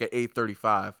got work at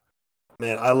 8:35.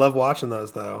 Man, I love watching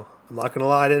those though. I'm not gonna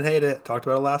lie, I didn't hate it. Talked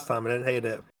about it last time. I didn't hate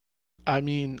it. I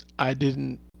mean, I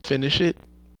didn't finish it.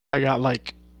 I got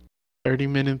like 30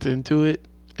 minutes into it,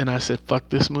 and I said, fuck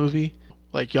this movie.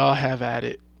 Like, y'all have at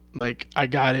it. Like, I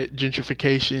got it.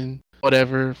 Gentrification,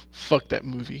 whatever. Fuck that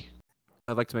movie.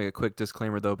 I'd like to make a quick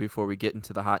disclaimer, though, before we get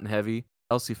into the hot and heavy.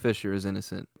 Elsie Fisher is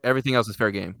innocent. Everything else is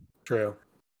fair game. True.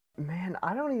 Man,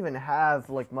 I don't even have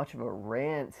like much of a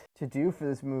rant to do for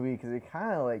this movie because it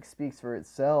kind of like speaks for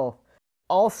itself.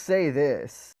 I'll say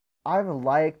this. I've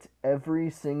liked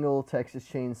every single Texas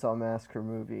Chainsaw Massacre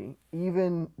movie,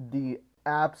 even the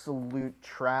absolute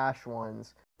trash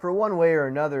ones, for one way or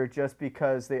another, just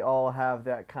because they all have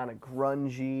that kind of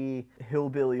grungy,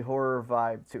 hillbilly horror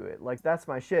vibe to it. Like, that's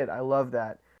my shit. I love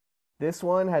that. This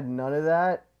one had none of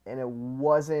that, and it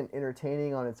wasn't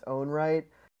entertaining on its own right.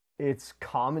 Its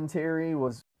commentary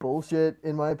was bullshit,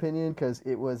 in my opinion, because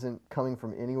it wasn't coming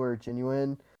from anywhere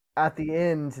genuine. At the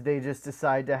end, they just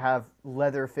decide to have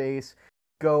Leatherface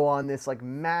go on this like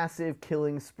massive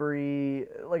killing spree.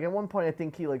 Like at one point, I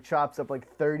think he like chops up like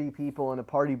 30 people in a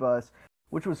party bus,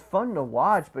 which was fun to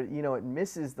watch, but you know, it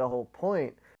misses the whole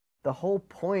point. The whole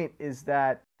point is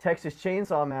that Texas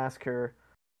Chainsaw Massacre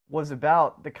was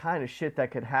about the kind of shit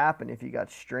that could happen if you got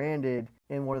stranded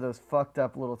in one of those fucked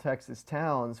up little Texas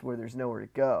towns where there's nowhere to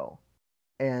go.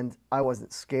 And I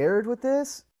wasn't scared with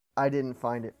this. I didn't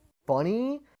find it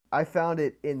funny. I found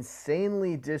it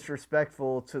insanely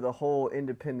disrespectful to the whole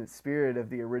independent spirit of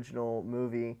the original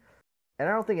movie. And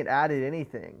I don't think it added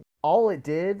anything. All it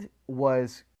did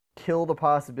was kill the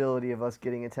possibility of us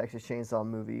getting a Texas Chainsaw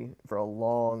movie for a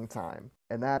long time.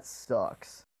 And that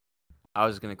sucks. I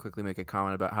was going to quickly make a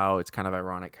comment about how it's kind of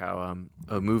ironic how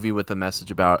a movie with a message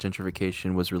about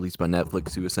gentrification was released by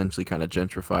Netflix, who essentially kind of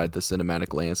gentrified the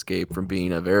cinematic landscape from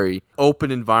being a very open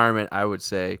environment, I would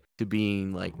say, to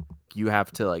being like you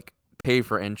have to like pay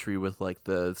for entry with like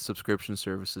the subscription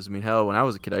services. I mean, hell, when I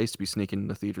was a kid, I used to be sneaking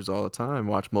into theaters all the time,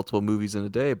 watch multiple movies in a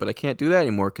day, but I can't do that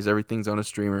anymore because everything's on a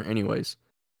streamer anyways.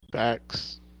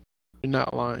 Facts. You're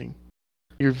not lying.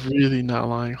 You're really not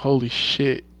lying. Holy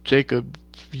shit. Jacob,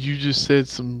 you just said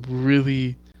some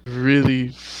really,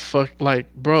 really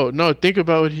like, bro, no, think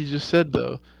about what he just said,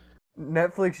 though.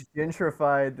 Netflix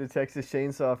gentrified the Texas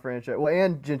Chainsaw franchise. Well,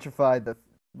 and gentrified the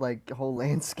like whole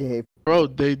landscape. Bro,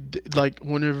 they, like,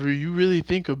 whenever you really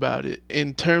think about it,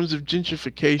 in terms of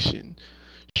gentrification,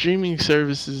 streaming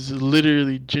services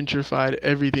literally gentrified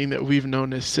everything that we've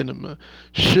known as cinema.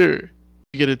 Sure,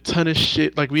 you get a ton of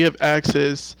shit, like, we have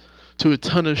access to a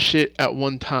ton of shit at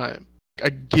one time. I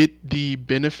get the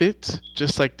benefits,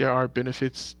 just like there are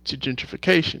benefits to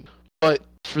gentrification. But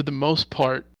for the most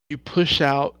part, you push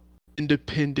out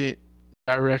independent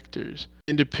directors,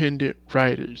 independent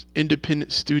writers,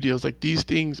 independent studios. Like, these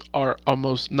things are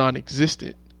almost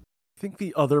non-existent. I think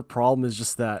the other problem is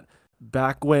just that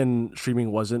back when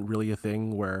streaming wasn't really a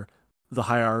thing, where the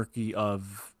hierarchy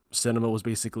of cinema was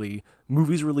basically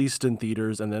movies released in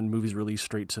theaters and then movies released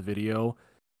straight to video.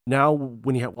 Now,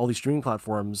 when you have all these streaming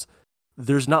platforms,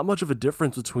 there's not much of a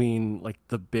difference between like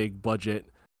the big budget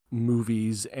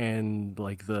movies and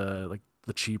like the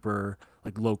cheaper,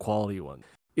 like low quality one.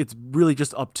 It's really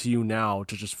just up to you now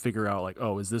to just figure out like,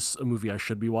 oh, is this a movie I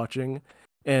should be watching?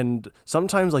 And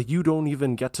sometimes like you don't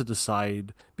even get to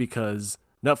decide because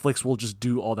Netflix will just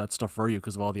do all that stuff for you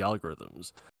because of all the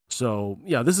algorithms. So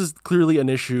yeah, this is clearly an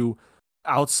issue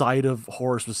outside of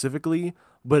horror specifically,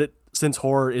 but since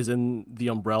horror is in the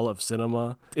umbrella of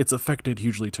cinema, it's affected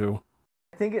hugely too.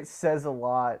 I think it says a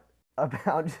lot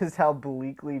about just how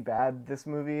bleakly bad this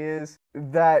movie is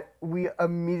that we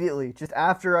immediately, just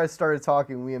after I started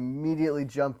talking, we immediately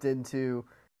jumped into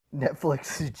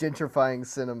Netflix gentrifying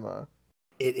cinema.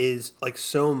 It is like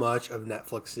so much of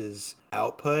Netflix's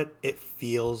output, it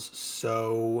feels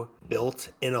so built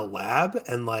in a lab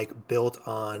and like built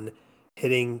on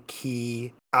hitting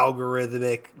key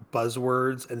algorithmic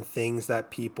buzzwords and things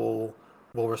that people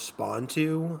will respond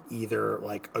to either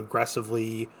like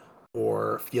aggressively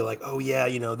or feel like, oh yeah,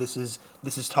 you know, this is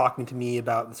talking to me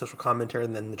about the social commentary,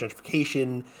 and then the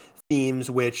gentrification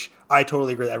themes, which I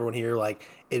totally agree with everyone here. Like,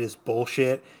 it is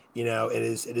bullshit. You know, it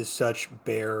is such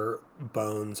bare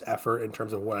bones effort in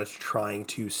terms of what it's trying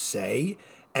to say,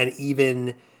 and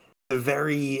even a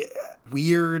very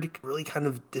weird, really kind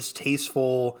of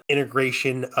distasteful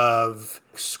integration of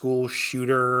school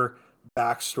shooter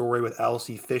backstory with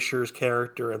Elsie Fisher's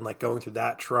character and like going through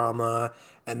that trauma,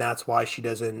 and that's why she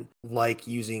doesn't like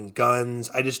using guns.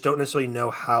 I just don't necessarily know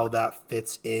how that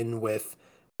fits in with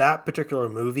that particular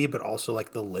movie, but also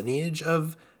like the lineage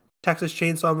of Texas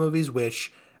Chainsaw movies,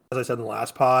 which, as I said in the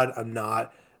last pod, I'm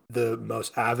not the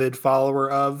most avid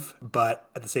follower of, but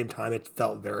at the same time, it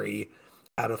felt very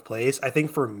out of place. I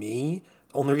think for me,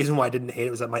 the only reason why I didn't hate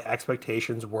it was that my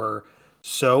expectations were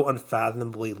so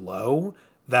unfathomably low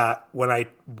that when I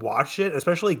watched it,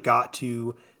 especially got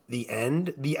to the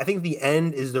end, I think the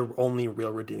end is the only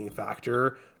real redeeming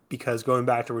factor, because going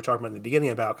back to what we were talking about in the beginning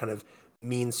about kind of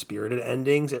mean spirited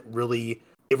endings, it really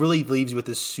leaves you with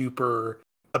this super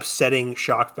upsetting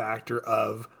shock factor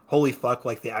of holy fuck,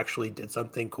 like they actually did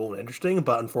something cool and interesting,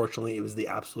 but unfortunately it was the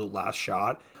absolute last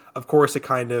shot. Of course, it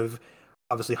kind of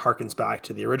obviously harkens back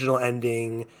to the original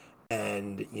ending,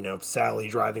 and Sally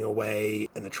driving away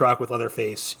in the truck with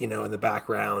Leatherface in the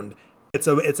background. It's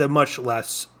a much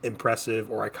less impressive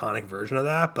or iconic version of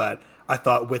that, but I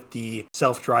thought with the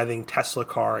self-driving Tesla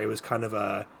car, it was kind of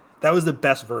that was the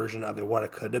best version of it, what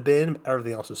it could have been.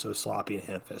 Everything else was so sloppy and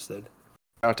ham-fisted.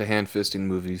 Out to hand-fisting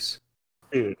movies.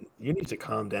 Dude, you need to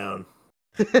calm down.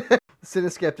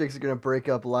 Cineskeptics are gonna break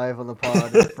up live on the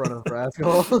pod in front of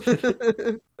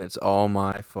Rascal. It's all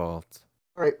my fault.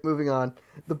 All right, moving on.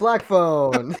 The Black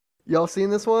Phone. Y'all seen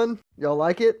this one? Y'all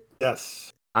like it?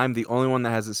 Yes. I'm the only one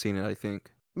that hasn't seen it, I think.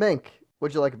 Menk,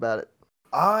 what'd you like about it?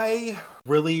 I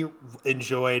really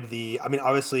enjoyed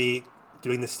obviously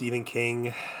doing the Stephen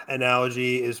King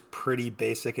analogy is pretty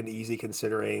basic and easy,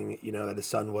 considering, that his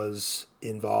son was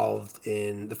involved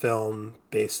in the film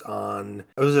based on,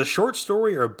 it was a short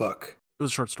story or a book? It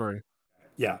was a short story.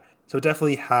 Yeah. So it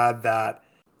definitely had that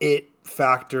it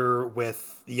factor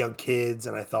with the young kids.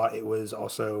 And I thought it was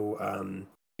also,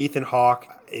 Ethan Hawke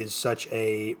is such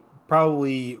a,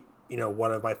 probably,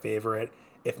 one of my favorite,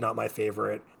 if not my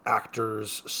favorite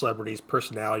actors, celebrities,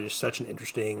 personality, just such an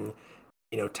interesting,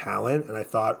 talent. And I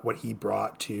thought what he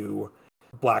brought to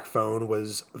Black Phone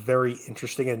was very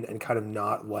interesting and kind of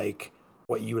not like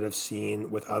what you would have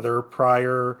seen with other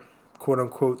prior quote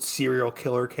unquote serial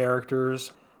killer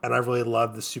characters. And I really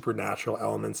loved the supernatural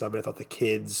elements of it. I thought the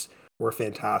kids were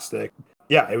fantastic.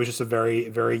 Yeah, it was just a very,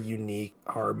 very unique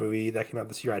horror movie that came out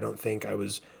this year. I don't think I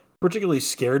was particularly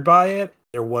scared by it.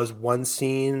 There was one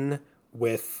scene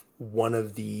with one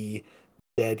of the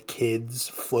dead kids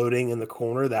floating in the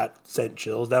corner that sent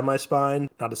chills down my spine.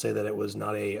 Not to say that it was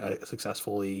not a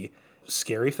successfully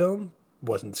scary film.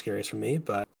 Wasn't the scariest for me,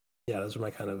 but yeah, those are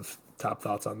my kind of top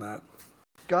thoughts on that.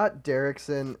 Scott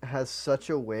Derrickson has such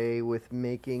a way with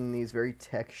making these very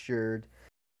textured,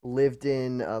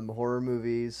 lived-in horror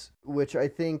movies, which I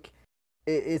think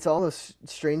it's almost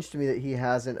strange to me that he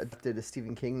hasn't adapted a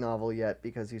Stephen King novel yet,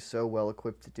 because he's so well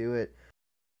equipped to do it.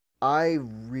 I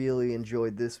really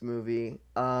enjoyed this movie.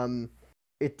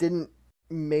 It didn't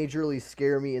majorly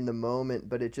scare me in the moment,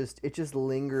 but it just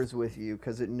lingers with you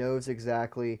because it knows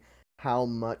exactly how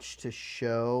much to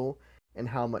show and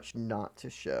how much not to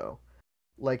show.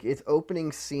 Like, its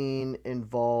opening scene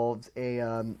involves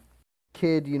a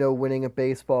kid, winning a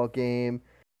baseball game,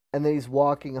 and then he's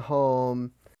walking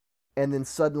home, and then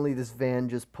suddenly this van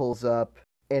just pulls up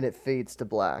and it fades to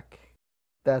black.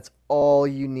 That's all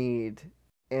you need.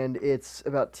 And it's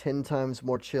about 10 times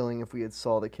more chilling if we had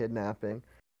saw the kidnapping.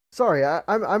 Sorry,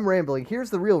 I'm rambling. Here's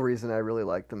the real reason I really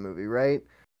like the movie, right?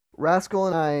 Rascal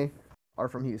and I are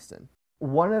from Houston.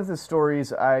 One of the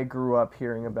stories I grew up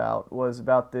hearing about was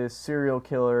about this serial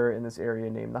killer in this area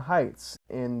named the Heights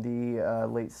in the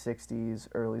late 60s,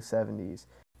 early 70s.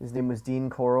 His name was Dean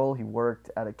Corll. He worked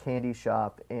at a candy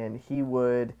shop, and he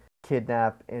would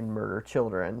kidnap and murder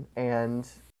children. And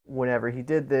whenever he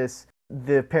did this,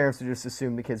 the parents would just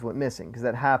assume the kids went missing, because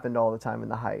that happened all the time in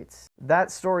the Heights. That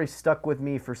story stuck with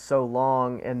me for so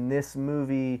long, and this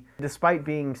movie, despite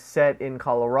being set in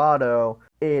Colorado,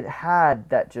 it had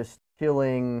that just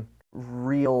chilling,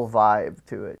 real vibe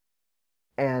to it.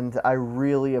 And I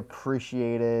really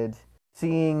appreciated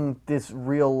seeing this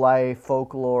real-life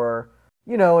folklore,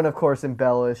 and of course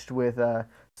embellished with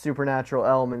supernatural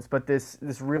elements, but this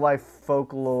real life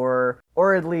folklore,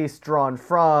 or at least drawn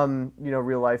from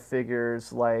real life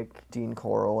figures like Dean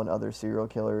Corll and other serial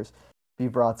killers, be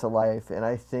brought to life. And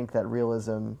I think that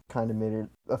realism kind of made it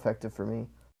effective for me.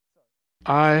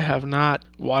 I have not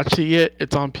watched it yet.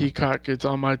 It's on Peacock. It's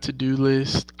on my to-do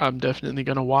list. I'm definitely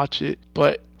gonna watch it.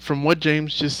 But from what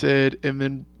James just said, and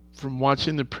then from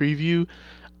watching the preview,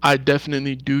 I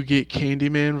definitely do get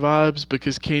Candyman vibes,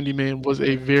 because Candyman was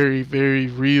a very, very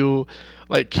real,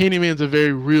 Candyman's a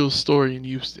very real story in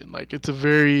Houston. Like, it's a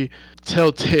very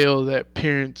telltale that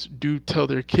parents do tell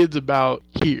their kids about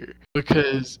here,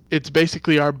 because it's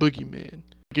basically our boogeyman.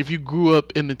 If you grew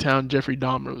up in the town Jeffrey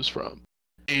Dahmer was from,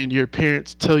 and your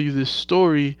parents tell you this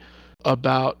story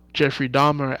about Jeffrey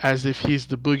Dahmer as if he's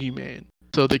the boogeyman,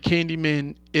 So the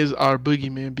Candyman is our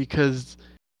boogeyman because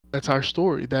that's our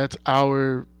story. That's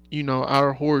our,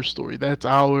 our horror story. That's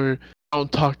our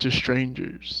don't talk to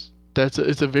strangers.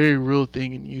 It's a very real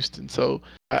thing in Houston. So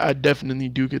I definitely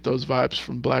do get those vibes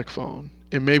from Black Phone,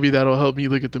 and maybe that'll help me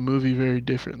look at the movie very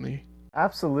differently.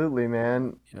 Absolutely,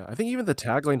 man. Yeah, I think even the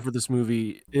tagline for this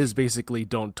movie is basically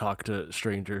 "Don't talk to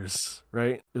strangers,"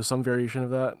 right? There's some variation of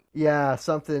that. Yeah,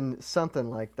 something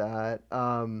like that.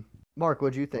 Mark,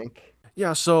 what'd you think?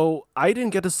 Yeah, so I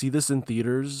didn't get to see this in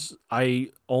theaters.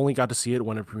 I only got to see it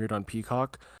when it premiered on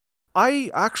Peacock.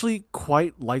 I actually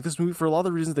quite like this movie for a lot of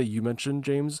the reasons that you mentioned,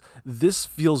 James. This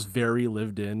feels very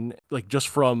lived in, like just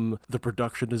from the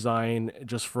production design,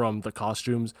 just from the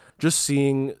costumes, just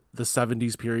seeing the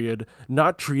 70s period,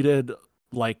 not treated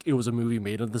like it was a movie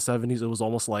made in the 70s. It was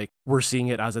almost like we're seeing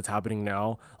it as it's happening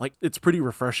now. Like it's pretty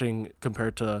refreshing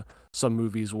compared to some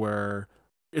movies where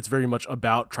it's very much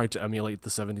about trying to emulate the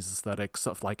 70s aesthetic,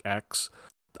 stuff like X.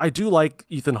 I do like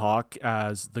Ethan Hawke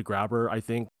as the grabber. I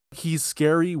think he's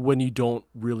scary when you don't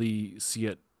really see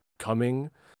it coming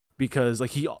because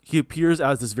like he appears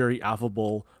as this very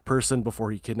affable person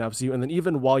before he kidnaps you, and then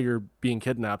even while you're being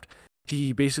kidnapped,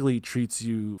 he basically treats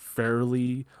you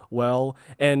fairly well,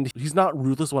 and he's not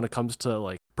ruthless when it comes to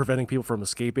like preventing people from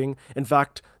escaping. In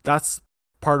fact, that's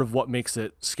part of what makes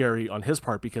it scary on his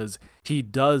part because he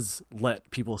does let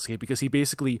people escape because he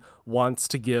basically wants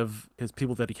to give his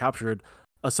people that he captured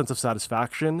a sense of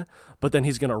satisfaction, but then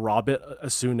he's gonna rob it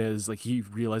as soon as like he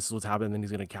realizes what's happened, and then he's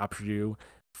gonna capture you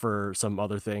for some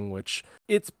other thing, which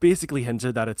it's basically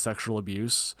hinted that it's sexual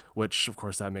abuse, which of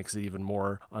course that makes it even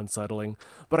more unsettling.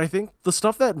 But I think the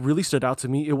stuff that really stood out to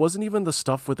me, it wasn't even the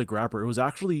stuff with the grabber, it was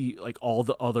actually like all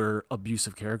the other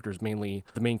abusive characters, mainly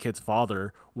the main kid's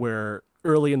father, where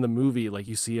early in the movie, like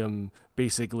you see him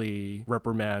basically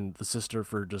reprimand the sister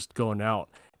for just going out.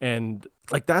 And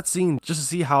like that scene, just to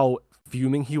see how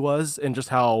fuming he was and just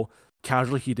how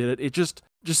casually he did it, it just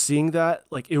seeing that,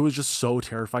 like it was just so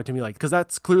terrifying to me, like because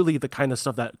that's clearly the kind of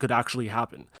stuff that could actually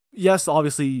happen. Yes,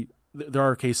 obviously there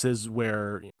are cases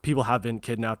where people have been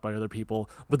kidnapped by other people,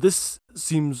 but this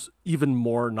seems even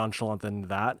more nonchalant than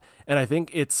that. And I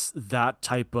think it's that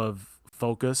type of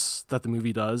focus that the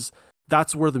movie does.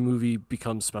 That's where the movie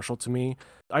becomes special to me.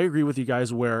 I agree with you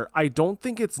guys where I don't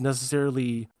think it's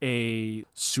necessarily a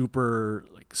super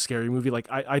like scary movie. Like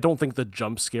I don't think the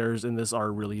jump scares in this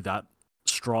are really that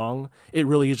strong. It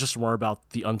really is just more about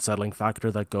the unsettling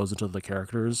factor that goes into the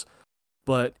characters.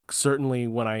 But certainly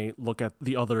when I look at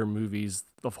the other movies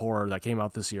of horror that came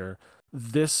out this year,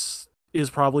 this is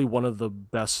probably one of the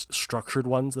best structured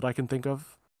ones that I can think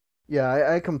of.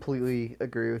 Yeah, I completely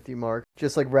agree with you, Mark.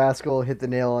 Just like Rascal hit the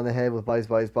nail on the head with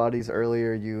Bodies Bodies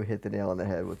earlier, you hit the nail on the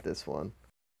head with this one.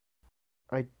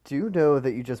 I do know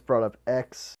that you just brought up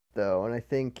X, though, and I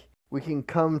think we can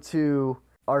come to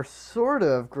our sort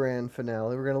of grand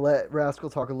finale. We're going to let Rascal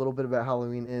talk a little bit about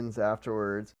Halloween Ends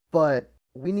afterwards, but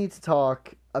we need to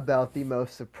talk about the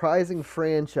most surprising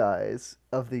franchise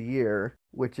of the year,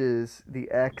 which is the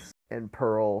X and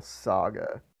Pearl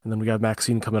saga. And then we got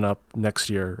Maxine coming up next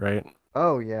year, right?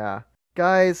 Oh, yeah.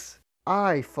 Guys,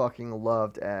 I fucking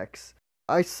loved X.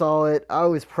 I saw it. I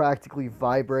was practically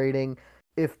vibrating.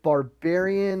 If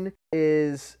Barbarian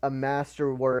is a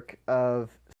masterwork of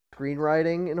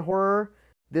screenwriting in horror,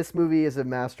 this movie is a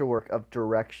masterwork of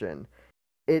direction.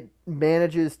 It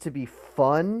manages to be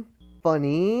fun,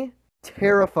 funny,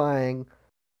 terrifying,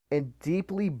 and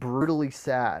deeply, brutally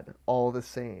sad all the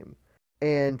same.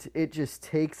 And it just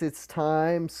takes its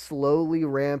time, slowly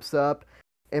ramps up,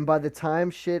 and by the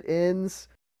time shit ends,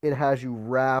 it has you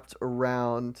wrapped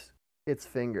around its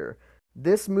finger.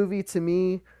 This movie, to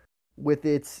me, with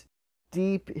its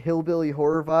deep hillbilly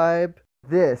horror vibe,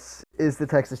 this is the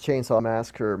Texas Chainsaw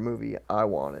Massacre movie I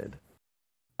wanted.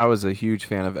 I was a huge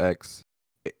fan of X.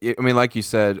 I mean, like you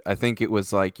said, I think it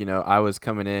was like, I was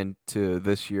coming in to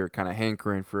this year kind of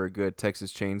hankering for a good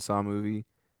Texas Chainsaw movie.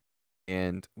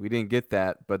 And we didn't get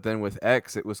that. But then with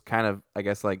X, it was kind of, I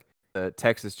guess, like the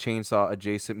Texas Chainsaw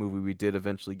adjacent movie we did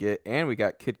eventually get. And we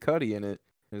got Kid Cudi in it.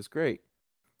 It was great.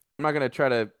 I'm not going to try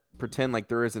to pretend like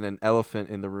there isn't an elephant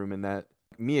in the room in that.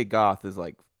 Mia Goth is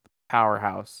like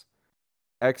powerhouse.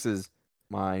 X is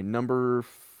my number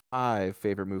 5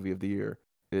 favorite movie of the year.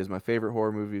 It is my favorite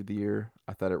horror movie of the year.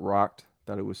 I thought it rocked.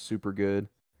 Thought it was super good.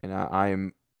 And I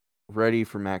am ready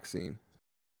for Maxine.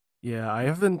 Yeah, I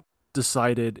haven't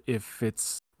decided if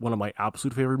it's one of my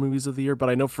absolute favorite movies of the year, but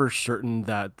I know for certain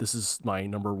that this is my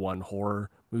number 1 horror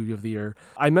movie of the year.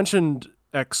 I mentioned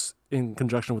X in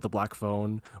conjunction with The Black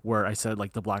Phone, where I said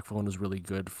like The Black Phone is really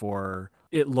good for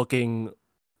it looking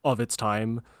of its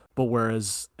time, but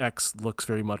whereas X looks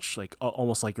very much like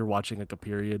almost like you're watching like a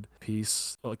period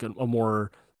piece, like a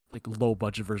more like low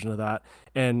budget version of that.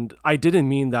 And I didn't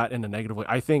mean that in a negative way.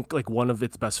 I think like one of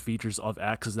its best features of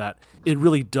X is that it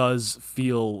really does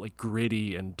feel like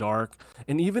gritty and dark.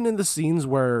 And even in the scenes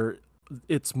where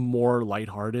it's more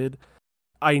lighthearted,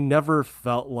 I never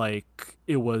felt like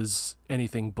it was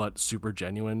anything but super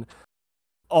genuine.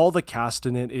 All the cast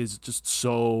in it is just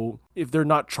so, if they're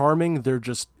not charming, they're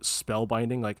just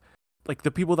spellbinding. Like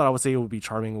the people that I would say would be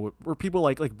charming were people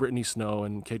like Brittany Snow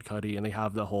and Kid Cudi, and they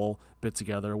have the whole bit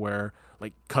together where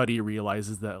like Cudi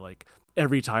realizes that like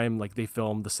every time like they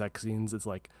film the sex scenes, it's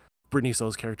like Brittany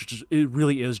Snow's character it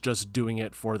really is just doing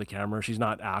it for the camera. She's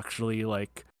not actually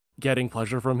like getting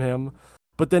pleasure from him.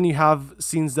 But then you have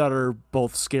scenes that are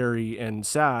both scary and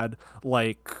sad,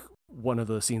 like one of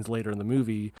the scenes later in the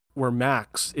movie where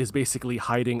Max is basically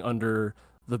hiding under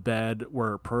the bed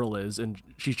where Pearl is, and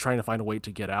she's trying to find a way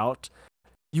to get out.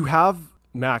 You have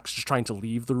Max just trying to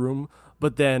leave the room,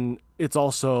 but then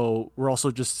we're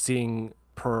also just seeing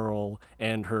Pearl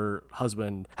and her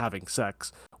husband having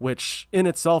sex, which in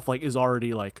itself like is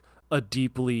already like a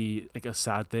deeply like a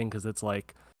sad thing, because it's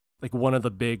like one of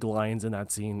the big lines in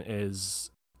that scene is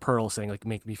Pearl saying like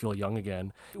make me feel young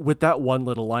again. With that one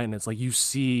little line, it's like you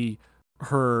see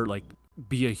her like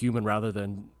be a human rather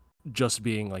than just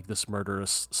being like this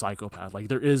murderous psychopath. Like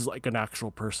there is like an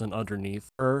actual person underneath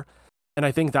her. And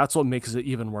I think that's what makes it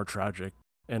even more tragic.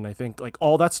 And I think like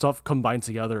all that stuff combined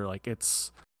together, like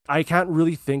I can't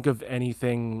really think of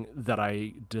anything that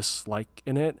I dislike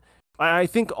in it. I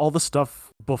think all the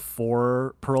stuff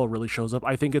before Pearl really shows up,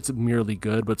 I think it's merely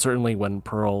good, but certainly when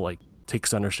Pearl like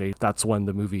takes center stage, that's when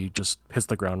the movie just hits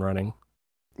the ground running.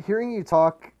 Hearing you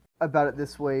talk about it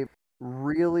this way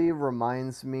really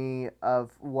reminds me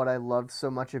of what I loved so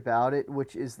much about it,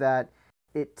 which is that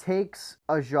it takes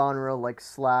a genre like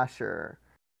slasher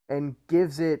and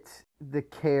gives it the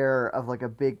care of like a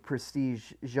big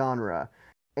prestige genre.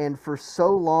 And for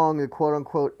so long, the quote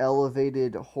unquote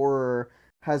elevated horror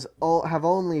have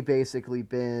only basically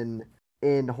been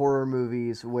in horror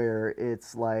movies where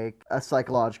it's like a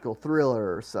psychological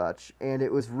thriller or such. And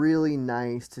it was really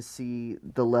nice to see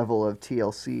the level of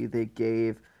TLC they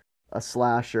gave a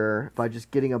slasher by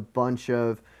just getting a bunch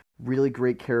of really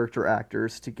great character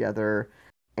actors together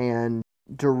and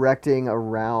directing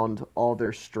around all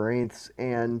their strengths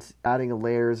and adding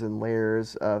layers and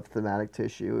layers of thematic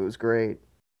tissue. It was great.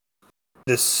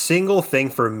 The single thing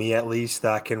for me, at least,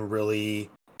 that can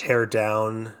really tear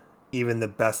down even the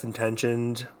best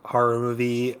intentioned horror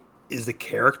movie is the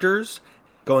characters.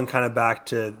 Going kind of back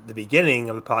to the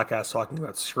beginning of the podcast, talking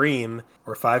about Scream,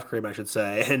 or Five Cream, I should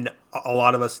say, and a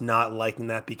lot of us not liking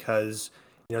that because,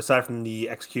 you know, aside from the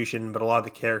execution, but a lot of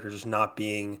the characters just not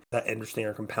being that interesting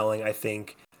or compelling. I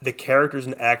think the characters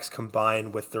in X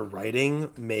combined with the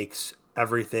writing makes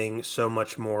everything so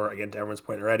much more, again, to everyone's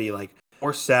point already, like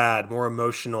more sad, more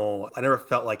emotional. I never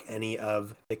felt like any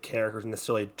of the characters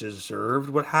necessarily deserved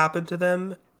what happened to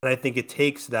them. And I think it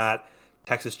takes that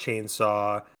Texas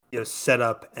Chainsaw, you know,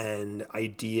 setup and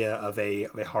idea of a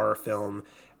horror film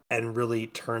and really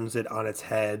turns it on its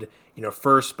head, you know,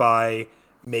 first by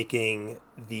making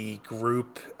the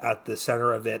group at the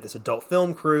center of it this adult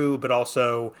film crew, but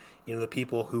also, you know, the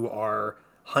people who are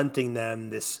hunting them,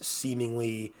 this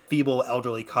seemingly feeble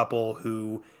elderly couple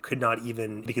who could not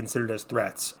even be considered as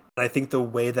threats. And I think the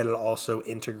way that it also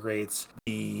integrates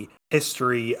the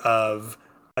history of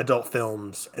adult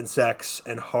films and sex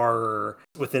and horror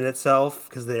within itself,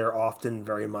 because they are often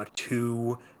very much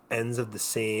two ends of the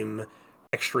same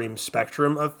extreme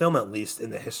spectrum of film, at least in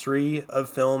the history of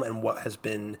film and what has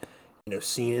been, you know,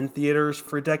 seen in theaters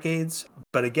for decades.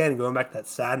 But again, going back to that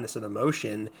sadness and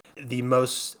emotion, the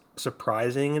most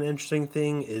surprising and interesting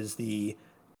thing is the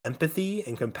empathy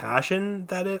and compassion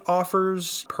that it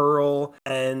offers Pearl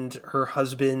and her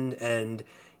husband, and,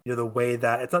 you know, the way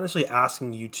that it's not necessarily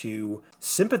asking you to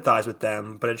sympathize with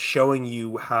them, but it's showing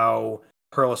you how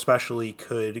Pearl especially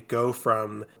could go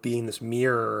from being this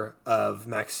mirror of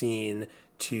Maxine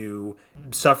to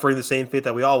suffering the same fate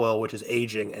that we all will, which is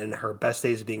aging and her best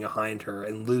days being behind her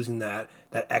and losing that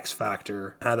X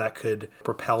factor, how that could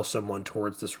propel someone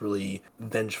towards this really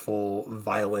vengeful,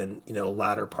 violent, you know,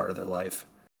 latter part of their life.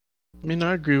 I mean,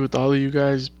 I agree with all of you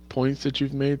guys' points that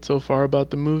you've made so far about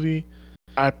the movie.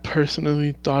 I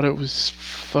personally thought it was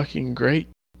fucking great.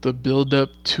 The build up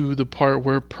to the part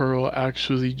where Pearl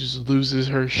actually just loses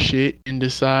her shit and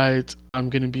decides, I'm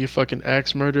gonna be a fucking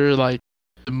axe murderer. Like,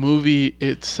 the movie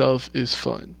itself is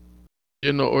fun.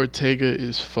 Jenna Ortega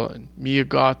is fun. Mia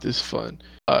Goth is fun.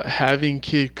 Having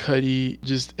Kid Cudi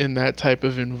just in that type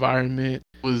of environment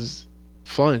was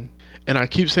fun. And I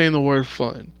keep saying the word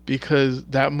fun because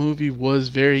that movie was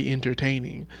very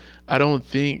entertaining. I don't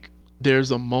think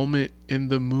there's a moment in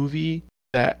the movie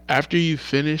that after you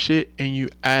finish it and you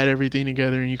add everything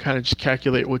together and you kind of just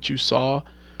calculate what you saw,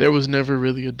 there was never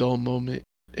really a dull moment.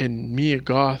 And Mia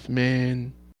Goth,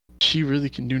 man, she really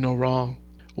can do no wrong.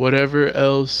 Whatever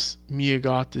else Mia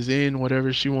Goth is in,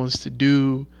 whatever she wants to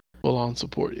do, full on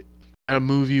support it. That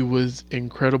movie was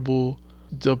incredible.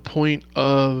 The point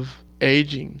of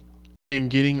aging and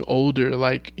getting older,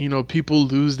 like, people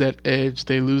lose that edge,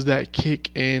 they lose that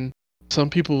kick, and some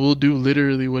people will do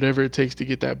literally whatever it takes to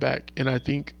get that back. And I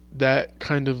think that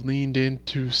kind of leaned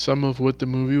into some of what the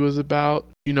movie was about.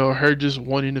 Her just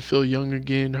wanting to feel young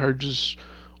again, her just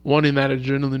wanting that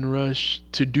adrenaline rush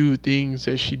to do things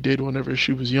that she did whenever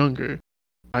she was younger.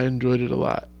 I enjoyed it a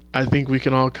lot. I think we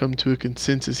can all come to a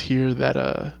consensus here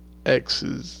that X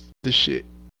is the shit.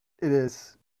 It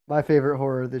is my favorite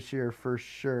horror this year for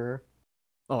sure.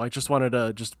 Oh, I just wanted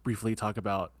to just briefly talk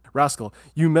about Rascal.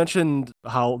 You mentioned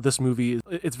how this movie,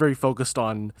 it's very focused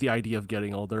on the idea of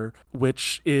getting older,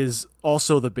 which is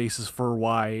also the basis for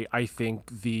why I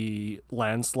think the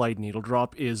landslide needle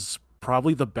drop is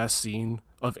probably the best scene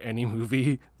of any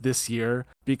movie this year,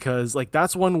 because like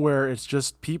that's one where it's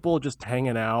just people just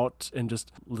hanging out and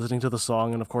just listening to the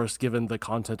song. And of course, given the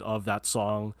content of that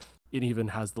song, it even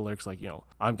has the lyrics like,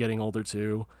 I'm getting older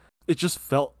too. It just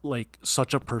felt like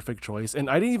such a perfect choice, and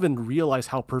I didn't even realize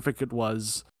how perfect it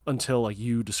was until like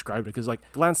you described it, because like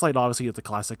Landslide obviously it's a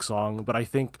classic song, but I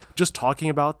think just talking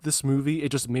about this movie, it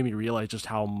just made me realize just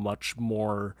how much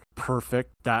more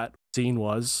perfect that scene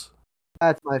was.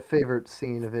 That's my favorite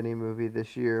scene of any movie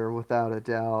this year, without a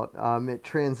doubt. It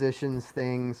transitions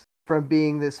things from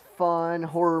being this fun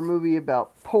horror movie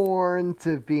about porn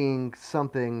to being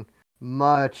something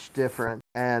much different,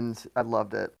 and I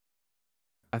loved it.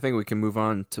 I think we can move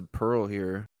on to Pearl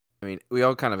here. I mean, we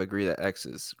all kind of agree that X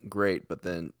is great, but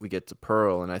then we get to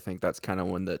Pearl, and I think that's kind of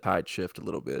when the tide shift a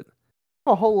little bit.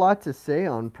 A whole lot to say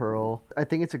on Pearl. I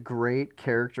think it's a great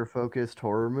character-focused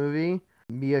horror movie.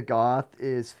 Mia Goth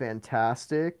is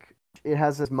fantastic. It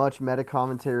has as much meta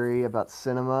commentary about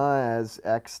cinema as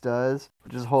X does,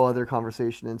 which is a whole other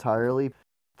conversation entirely.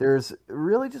 There's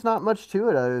really just not much to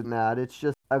it other than that. It's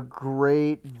just a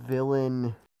great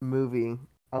villain movie.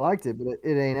 I liked it, but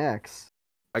it ain't X.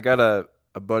 I got a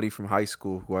buddy from high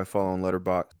school who I follow on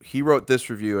Letterboxd. He wrote this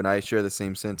review, and I share the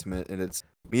same sentiment, and it's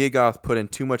Mia Goth put in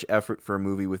too much effort for a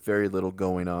movie with very little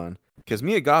going on. Because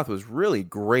Mia Goth was really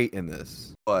great in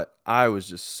this, but I was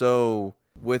just so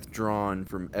withdrawn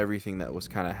from everything that was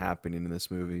kind of happening in this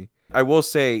movie. I will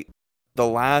say the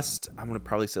last, I'm going to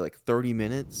probably say like 30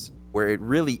 minutes, where it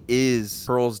really is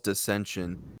Pearl's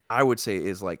dissension, I would say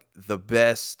is like the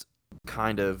best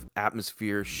kind of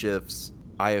atmosphere shifts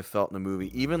I have felt in a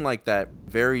movie. Even like that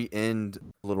very end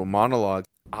little monologue,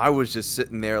 I was just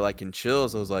sitting there like in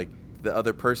chills. I was like, the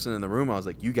other person in the room, I was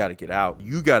like, you got to get out.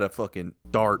 You got to fucking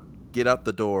dart. Get out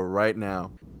the door right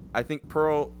now. I think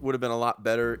Pearl would have been a lot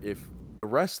better if the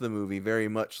rest of the movie, very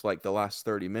much like the last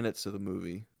 30 minutes of the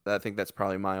movie. I think that's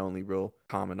probably my only real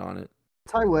comment on it.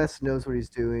 Ty West knows what he's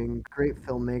doing. Great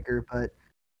filmmaker, but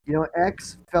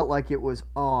X felt like it was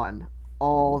on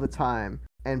all the time.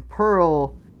 And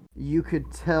Pearl, you could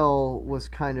tell, was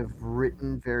kind of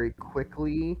written very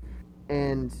quickly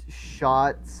and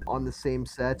shot on the same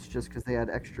sets just because they had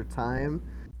extra time.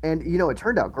 And, it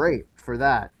turned out great for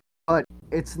that. But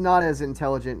it's not as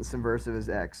intelligent and subversive as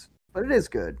X. But it is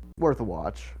good. Worth a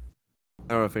watch.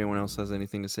 I don't know if anyone else has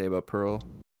anything to say about Pearl.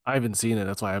 I haven't seen it,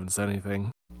 that's why I haven't said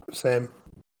anything. Same.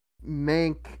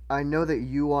 Mank, I know that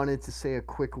you wanted to say a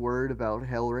quick word about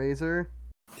Hellraiser.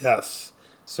 Yes.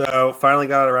 So finally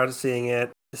got around to seeing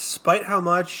it. Despite how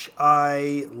much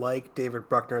I like David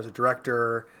Bruckner as a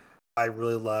director, I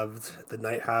really loved The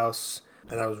Night House,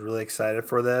 and I was really excited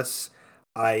for this.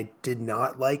 I did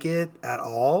not like it at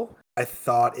all. I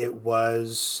thought it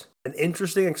was an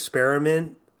interesting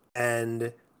experiment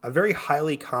and a very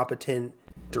highly competent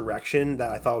direction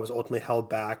that I thought was ultimately held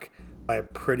back by a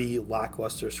pretty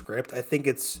lackluster script. I think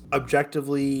it's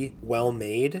objectively well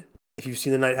made. If you've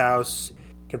seen The Night House,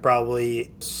 you can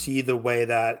probably see the way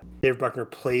that David Bruckner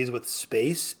plays with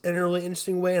space in a really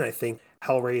interesting way. And I think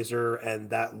Hellraiser and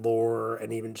that lore,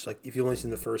 and even just like if you've only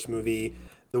seen the first movie,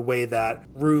 the way that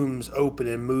rooms open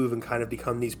and move and kind of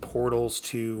become these portals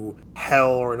to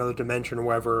hell or another dimension or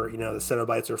wherever, the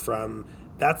Cenobites are from,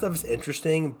 that stuff is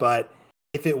interesting. But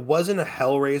if it wasn't a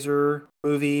Hellraiser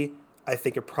movie, I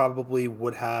think it probably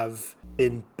would have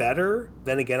been better.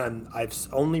 Then again, I've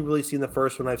only really seen the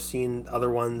first one. I've seen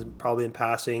other ones probably in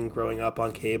passing growing up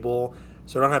on cable,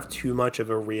 so I don't have too much of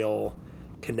a real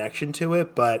connection to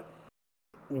it. But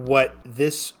what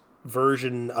this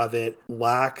version of it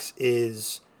lacks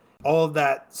is all of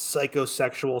that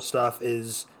psychosexual stuff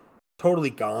is totally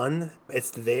gone.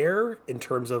 It's there in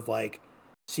terms of like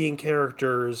seeing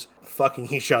characters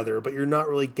fucking each other, but you're not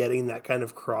really getting that kind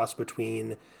of cross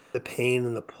between the pain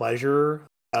and the pleasure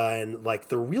and like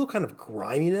the real kind of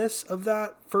griminess of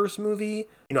that first movie.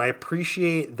 I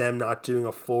appreciate them not doing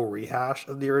a full rehash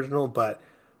of the original, but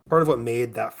part of what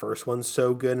made that first one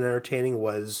so good and entertaining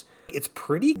was it's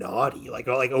pretty naughty, like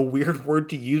a weird word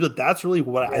to use, but that's really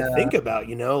what I think about,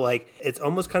 like it's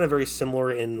almost kind of very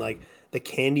similar in like the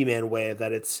Candyman way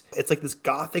that it's like this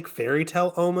gothic fairy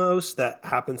tale almost that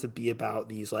happens to be about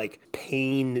these like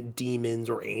pain demons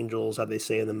or angels, how they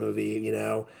say in the movie,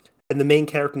 and the main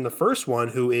character in the first one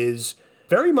who is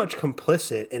very much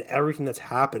complicit in everything that's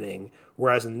happening,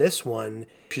 whereas in this one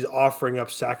she's offering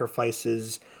up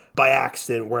sacrifices by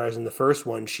accident, whereas in the first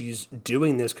one she's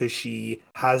doing this because she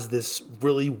has this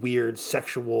really weird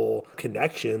sexual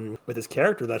connection with this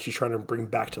character that she's trying to bring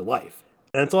back to life.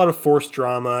 And it's a lot of forced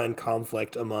drama and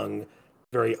conflict among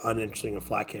very uninteresting and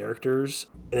flat characters,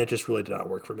 and it just really did not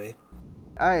work for me.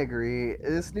 I agree.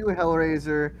 This new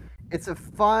Hellraiser, it's a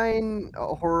fine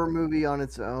horror movie on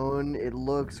its own. It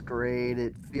looks great.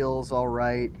 It feels all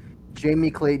right.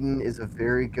 Jamie Clayton is a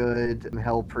very good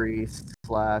Hell Priest /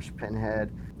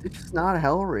 Pinhead. It's just not a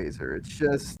Hellraiser. It's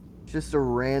just a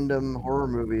random horror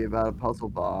movie about a puzzle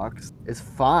box. It's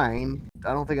fine.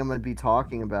 I don't think I'm going to be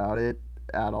talking about it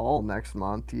at all next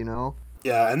month,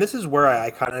 Yeah, and this is where I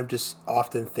kind of just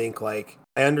often think like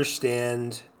I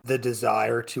understand the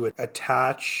desire to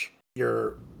attach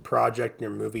your project and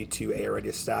your movie to a already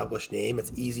established name.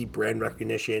 It's easy brand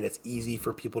recognition. It's easy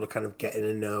for people to kind of get in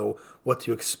and know what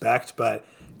to expect. But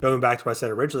going back to what I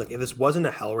said originally, like, if this wasn't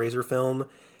a Hellraiser film,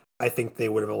 I think they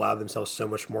would have allowed themselves so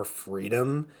much more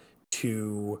freedom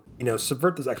to,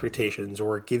 subvert those expectations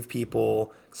or give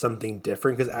people something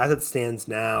different. Because as it stands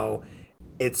now,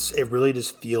 it really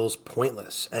just feels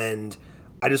pointless. And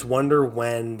I just wonder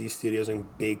when these studios and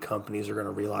big companies are going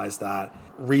to realize that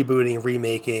rebooting,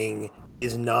 remaking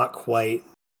is not quite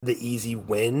the easy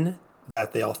win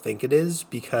that they all think it is,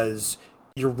 because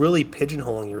you're really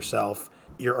pigeonholing yourself.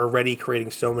 You're already creating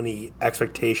so many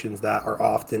expectations that are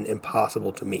often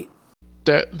impossible to meet.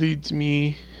 That leads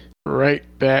me right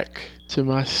back to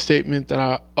my statement that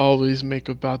I always make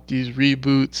about these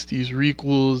reboots, these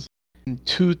requels. In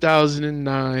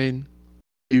 2009,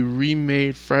 they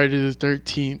remade Friday the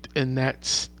 13th, and that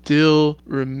still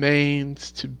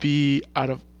remains to be,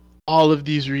 out of all of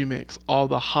these remakes, all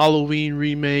the Halloween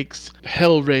remakes,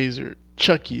 Hellraiser,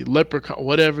 Chucky, Leprechaun,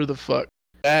 whatever the fuck,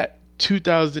 that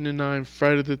 2009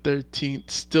 Friday the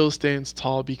 13th still stands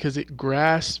tall because it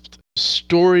grasped the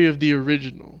story of the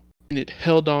original and it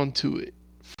held on to it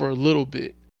for a little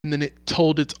bit, and then it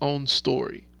told its own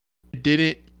story. It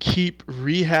didn't keep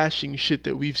rehashing shit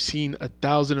that we've seen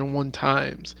 1,001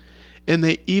 times. And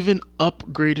they even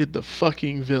upgraded the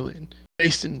fucking villain.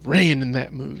 Jason ran in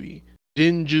that movie. He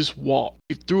didn't just walk.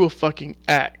 He threw a fucking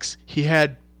axe. He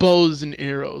had bows and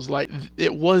arrows. Like,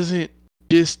 it wasn't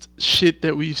just shit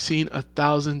that we've seen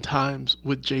 1,000 times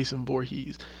with Jason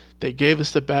Voorhees. They gave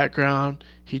us the background.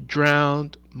 He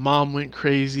drowned. Mom went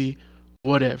crazy.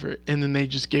 Whatever. And then they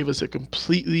just gave us a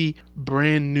completely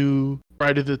brand new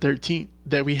Friday the 13th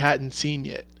that we hadn't seen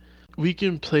yet. We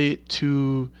can play it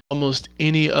to almost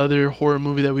any other horror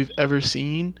movie that we've ever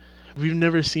seen. We've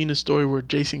never seen a story where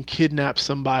Jason kidnaps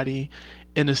somebody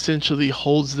and essentially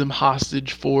holds them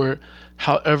hostage for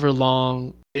however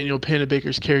long Daniel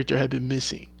Panabaker's character had been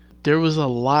missing. There was a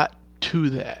lot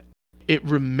to that. It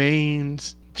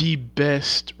remains the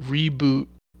best reboot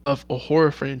of a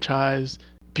horror franchise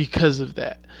because of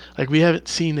that. Like, we haven't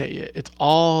seen that yet. It's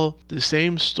all the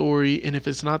same story, and if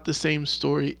it's not the same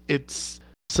story, it's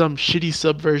some shitty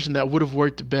subversion that would have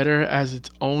worked better as its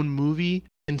own movie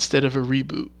instead of a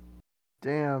reboot.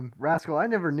 Damn, Rascal, I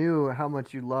never knew how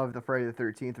much you loved the Friday the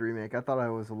 13th remake. I thought I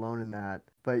was alone in that.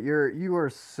 But you are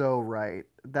so right.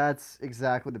 That's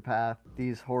exactly the path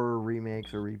these horror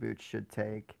remakes or reboots should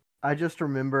take. I just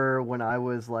remember when I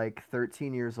was like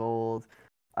 13 years old,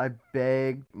 I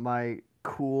begged my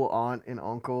cool aunt and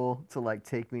uncle to like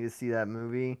take me to see that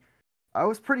movie. I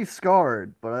was pretty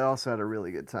scarred, but I also had a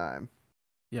really good time.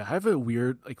 Yeah, I have a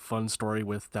weird, like, fun story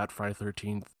with that Friday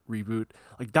 13th reboot.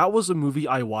 Like, that was a movie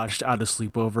I watched at a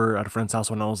sleepover at a friend's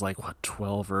house when I was, like,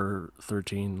 12 or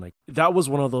 13. Like, that was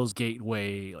one of those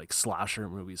gateway, like, slasher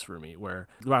movies for me where,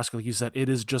 Rascal, like you said, it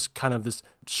is just kind of this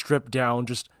stripped down,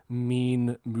 just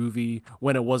mean movie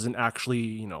when it wasn't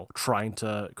actually, trying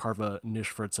to carve a niche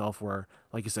for itself where,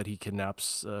 like you said, he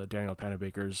kidnaps Daniel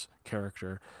Panabaker's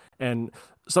character. And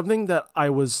something that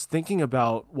I was thinking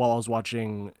about while I was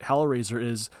watching Hellraiser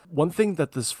is one thing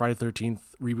that this Friday the 13th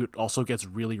reboot also gets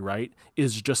really right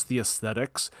is just the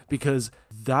aesthetics, because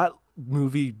that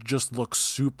movie just looks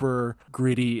super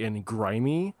gritty and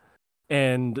grimy.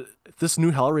 And this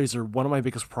new Hellraiser, one of my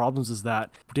biggest problems is that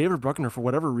David Bruckner, for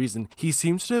whatever reason, he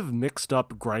seems to have mixed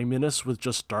up griminess with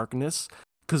just darkness.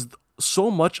 Because so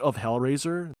much of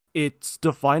Hellraiser, it's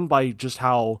defined by just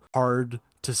how hard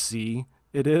to see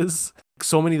it is.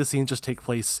 So many of the scenes just take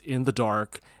place in the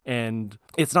dark, and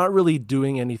it's not really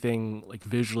doing anything like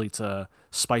visually to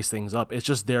spice things up. It's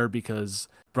just there because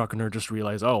Bruckner just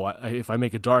realized, if I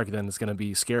make it dark, then it's going to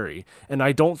be scary. And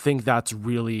I don't think that's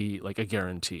really like a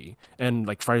guarantee. And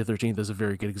like Friday the 13th is a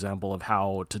very good example of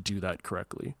how to do that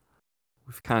correctly.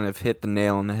 We've kind of hit the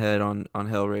nail on the head on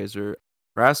Hellraiser.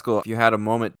 Rascal, if you had a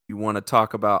moment you want to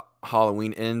talk about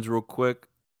Halloween Ends real quick.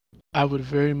 I would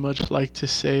very much like to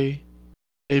say,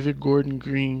 David Gordon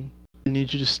Green, I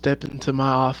need you to step into my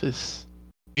office.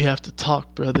 We have to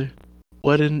talk, brother.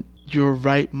 What in your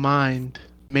right mind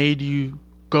made you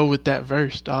go with that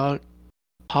verse, dog?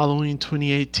 Halloween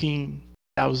 2018.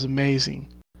 That was amazing.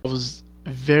 I was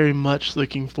very much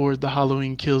looking forward to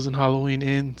Halloween Kills and Halloween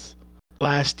Ends.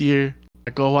 Last year,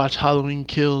 I go watch Halloween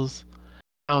Kills.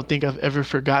 I don't think I've ever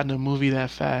forgotten a movie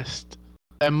that fast.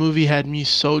 That movie had me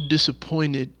so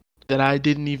disappointed that I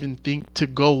didn't even think to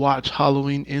go watch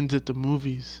Halloween Ends at the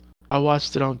movies. I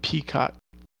watched it on Peacock.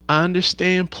 I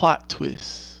understand plot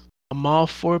twists. I'm all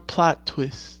for plot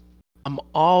twists. I'm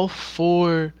all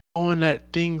for going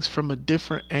at things from a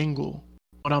different angle.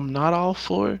 What I'm not all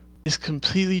for is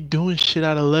completely doing shit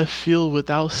out of left field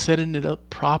without setting it up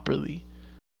properly.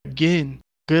 Again,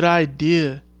 good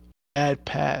idea, bad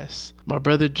pass. My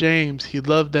brother James, he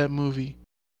loved that movie.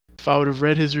 If I would have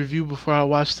read his review before I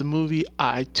watched the movie,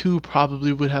 I too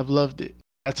probably would have loved it.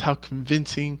 That's how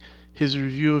convincing his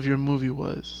review of your movie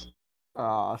was.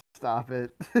 Aw, stop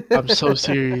it. I'm so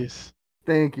serious.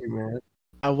 Thank you, man.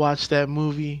 I watched that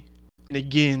movie, and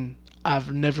again,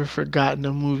 I've never forgotten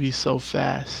a movie so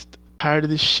fast. Tired of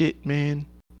this shit, man.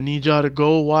 I need y'all to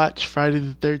go watch Friday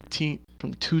the 13th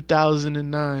from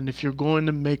 2009. If you're going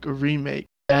to make a remake,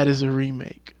 that is a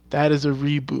remake. That is a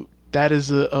reboot. That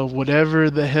is a whatever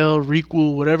the hell,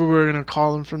 requel, whatever we're going to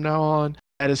call them from now on.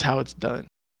 That is how it's done.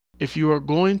 If you are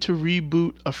going to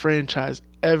reboot a franchise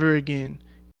ever again,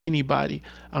 anybody,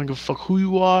 I don't give a fuck who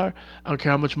you are. I don't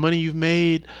care how much money you've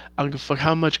made. I don't give a fuck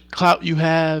how much clout you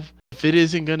have. If it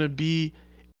isn't going to be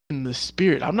in the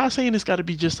spirit, I'm not saying it's got to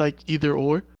be just like either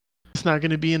or. It's not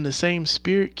going to be in the same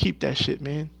spirit. Keep that shit,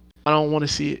 man. I don't want to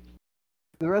see it.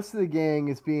 The rest of the gang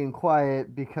is being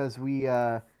quiet because we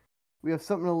have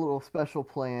something a little special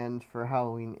planned for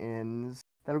Halloween Ends.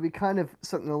 That'll be kind of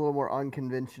something a little more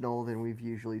unconventional than we've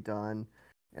usually done,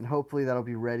 and hopefully that'll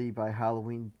be ready by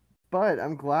Halloween. But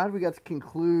I'm glad we got to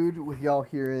conclude with y'all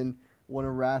hearing one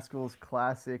of Rascal's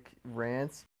classic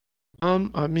rants.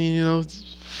 I mean,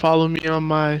 follow me on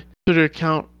my Twitter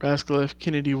account, Rascal F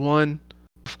Kennedy 1.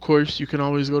 Of course, you can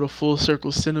always go to Full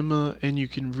Circle Cinema and you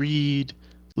can read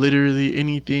literally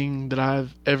anything that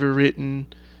I've ever written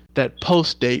that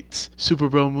post-dates Super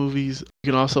Bro movies.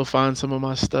 You can also find some of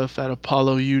my stuff at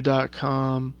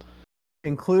apollou.com.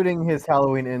 Including his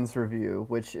Halloween Ends review,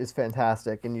 which is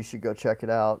fantastic, and you should go check it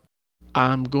out.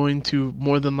 I'm going to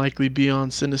more than likely be on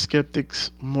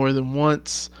Cineskeptics more than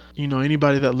once.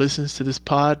 Anybody that listens to this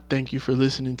pod, thank you for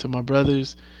listening to my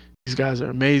brothers. These guys are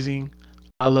amazing.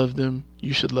 I love them.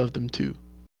 You should love them too.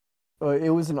 It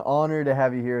was an honor to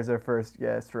have you here as our first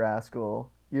guest,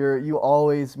 Rascal. You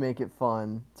always make it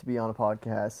fun to be on a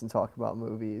podcast and talk about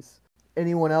movies.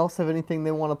 Anyone else have anything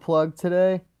they want to plug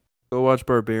today? Go watch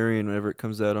Barbarian whenever it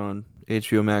comes out on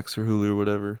HBO Max or Hulu or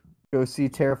whatever. Go see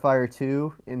Terrifier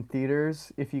 2 in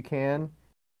theaters if you can.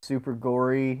 Super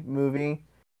gory movie.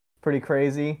 Pretty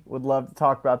crazy. Would love to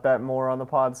talk about that more on the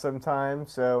pod sometime,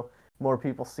 so more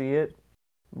people see it,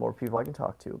 more people I can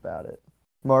talk to about it.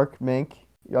 Mark, Mink,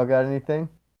 y'all got anything?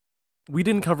 We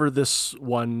didn't cover this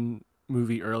one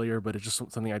movie earlier, but it's just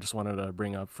something I just wanted to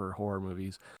bring up for horror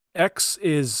movies. X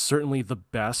is certainly the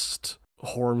best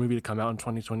horror movie to come out in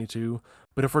 2022,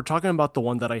 but if we're talking about the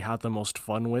one that I had the most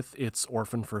fun with, it's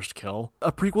Orphan First Kill,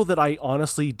 a prequel that I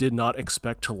honestly did not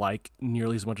expect to like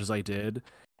nearly as much as I did.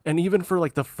 And even for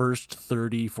like the first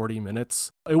 30-40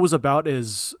 minutes, it was about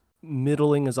as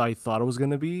middling as I thought it was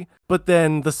going to be. But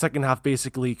then the second half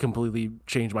basically completely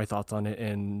changed my thoughts on it,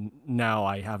 and now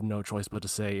I have no choice but to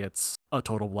say it's a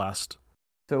total blast.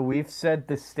 So we've said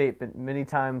this statement many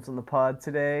times on the pod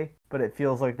today, but it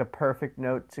feels like the perfect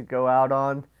note to go out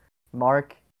on.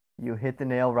 Mark, you hit the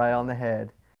nail right on the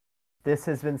head. This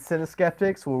has been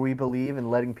Cineskeptics, where we believe in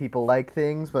letting people like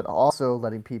things, but also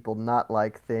letting people not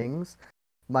like things.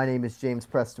 My name is James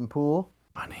Preston Poole.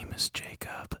 My name is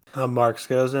Jacob. I'm Mark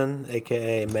Skozen,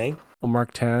 aka Mank. Well,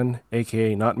 Mark Tan,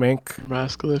 aka Not Mank.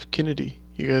 Rascal F. Kennedy.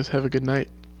 You guys have a good night.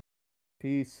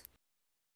 Peace.